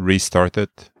of restarted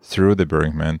through the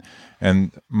Burning Man.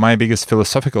 And my biggest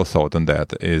philosophical thought on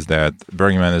that is that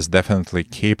Burning Man is definitely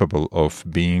capable of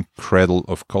being cradle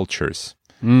of cultures.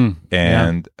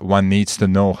 And one needs to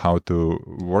know how to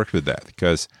work with that.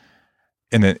 Because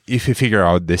if you figure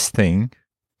out this thing,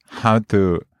 how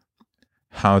to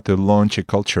launch a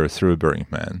culture through Burning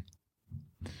Man,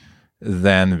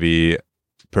 then we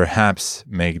perhaps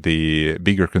make the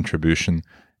bigger contribution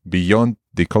beyond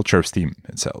the culture of STEAM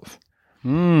itself.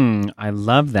 I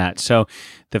love that. So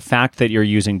the fact that you're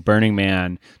using Burning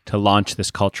Man to launch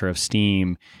this culture of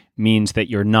STEAM means that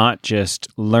you're not just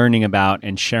learning about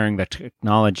and sharing the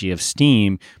technology of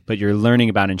STEAM, but you're learning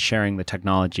about and sharing the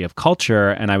technology of culture,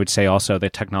 and I would say also the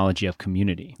technology of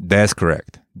community. That's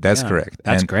correct. That's correct.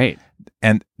 That's great.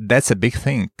 And that's a big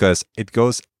thing because it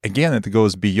goes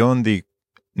beyond the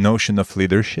notion of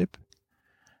leadership.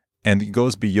 And it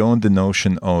goes beyond the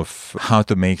notion of how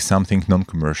to make something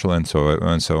non-commercial and so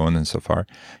on and so far.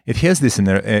 It has this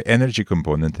energy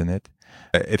component in it.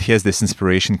 It has this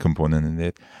inspiration component in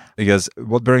it. Because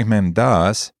what Burning Man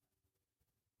does,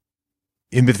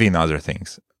 in between other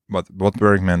things, what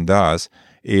Burning Man does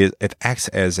is it acts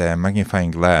as a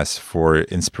magnifying glass for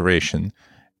inspiration,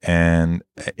 and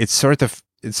it sort of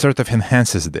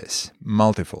enhances this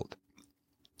multifold.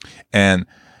 And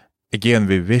again,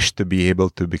 we wish to be able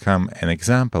to become an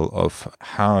example of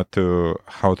how to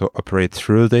operate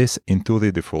through this into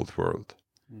the default world.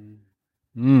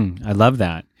 I love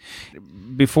that.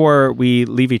 Before we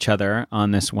leave each other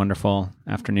on this wonderful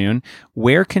afternoon,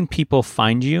 where can people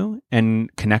find you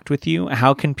and connect with you?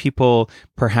 How can people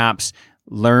perhaps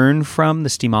learn from the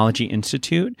Steamology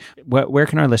Institute? Where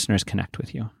can our listeners connect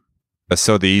with you?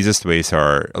 So the easiest ways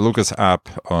are look us up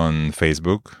on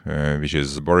Facebook, which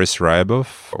is Boris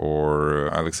Ryabov or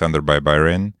Alexander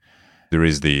Baybarin. There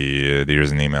is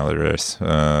an email address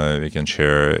we can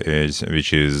share,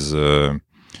 which is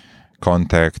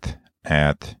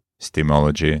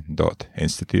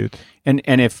contact@steamology.institute.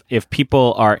 And if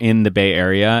people are in the Bay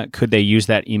Area, could they use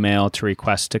that email to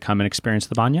request to come and experience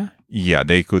the Banya? Yeah,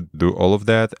 they could do all of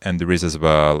that. And there is as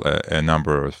well a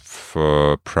number of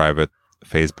private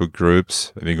Facebook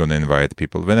groups. We're going to invite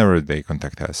people whenever they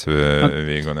contact us.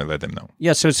 We're going to let them know.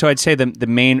 Yeah, so I'd say the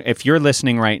main, if you're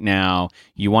listening right now,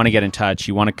 you want to get in touch,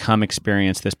 you want to come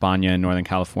experience this Banya in Northern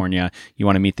California, you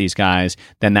want to meet these guys,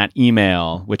 then that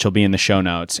email, which will be in the show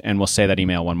notes, and we'll say that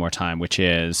email one more time, which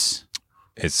is?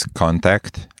 It's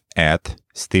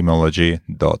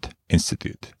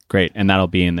contact@steamology.institute. Great, and that'll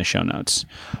be in the show notes.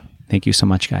 Thank you so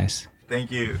much, guys.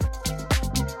 Thank you.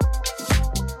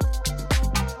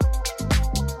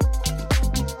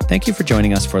 Thank you for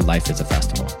joining us for Life is a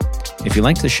Festival. If you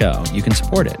liked the show, you can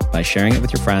support it by sharing it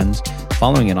with your friends,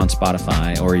 following it on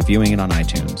Spotify, or reviewing it on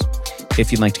iTunes.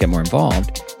 If you'd like to get more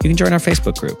involved, you can join our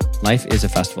Facebook group, Life is a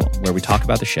Festival, where we talk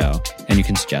about the show and you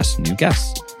can suggest new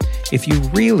guests. If you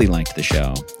really liked the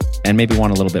show and maybe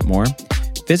want a little bit more,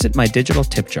 visit my digital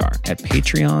tip jar at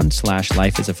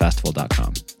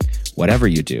patreon.com/lifeisafestival.com. Whatever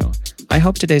you do, I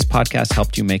hope today's podcast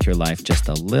helped you make your life just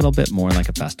a little bit more like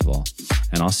a festival,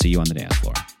 and I'll see you on the dance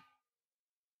floor.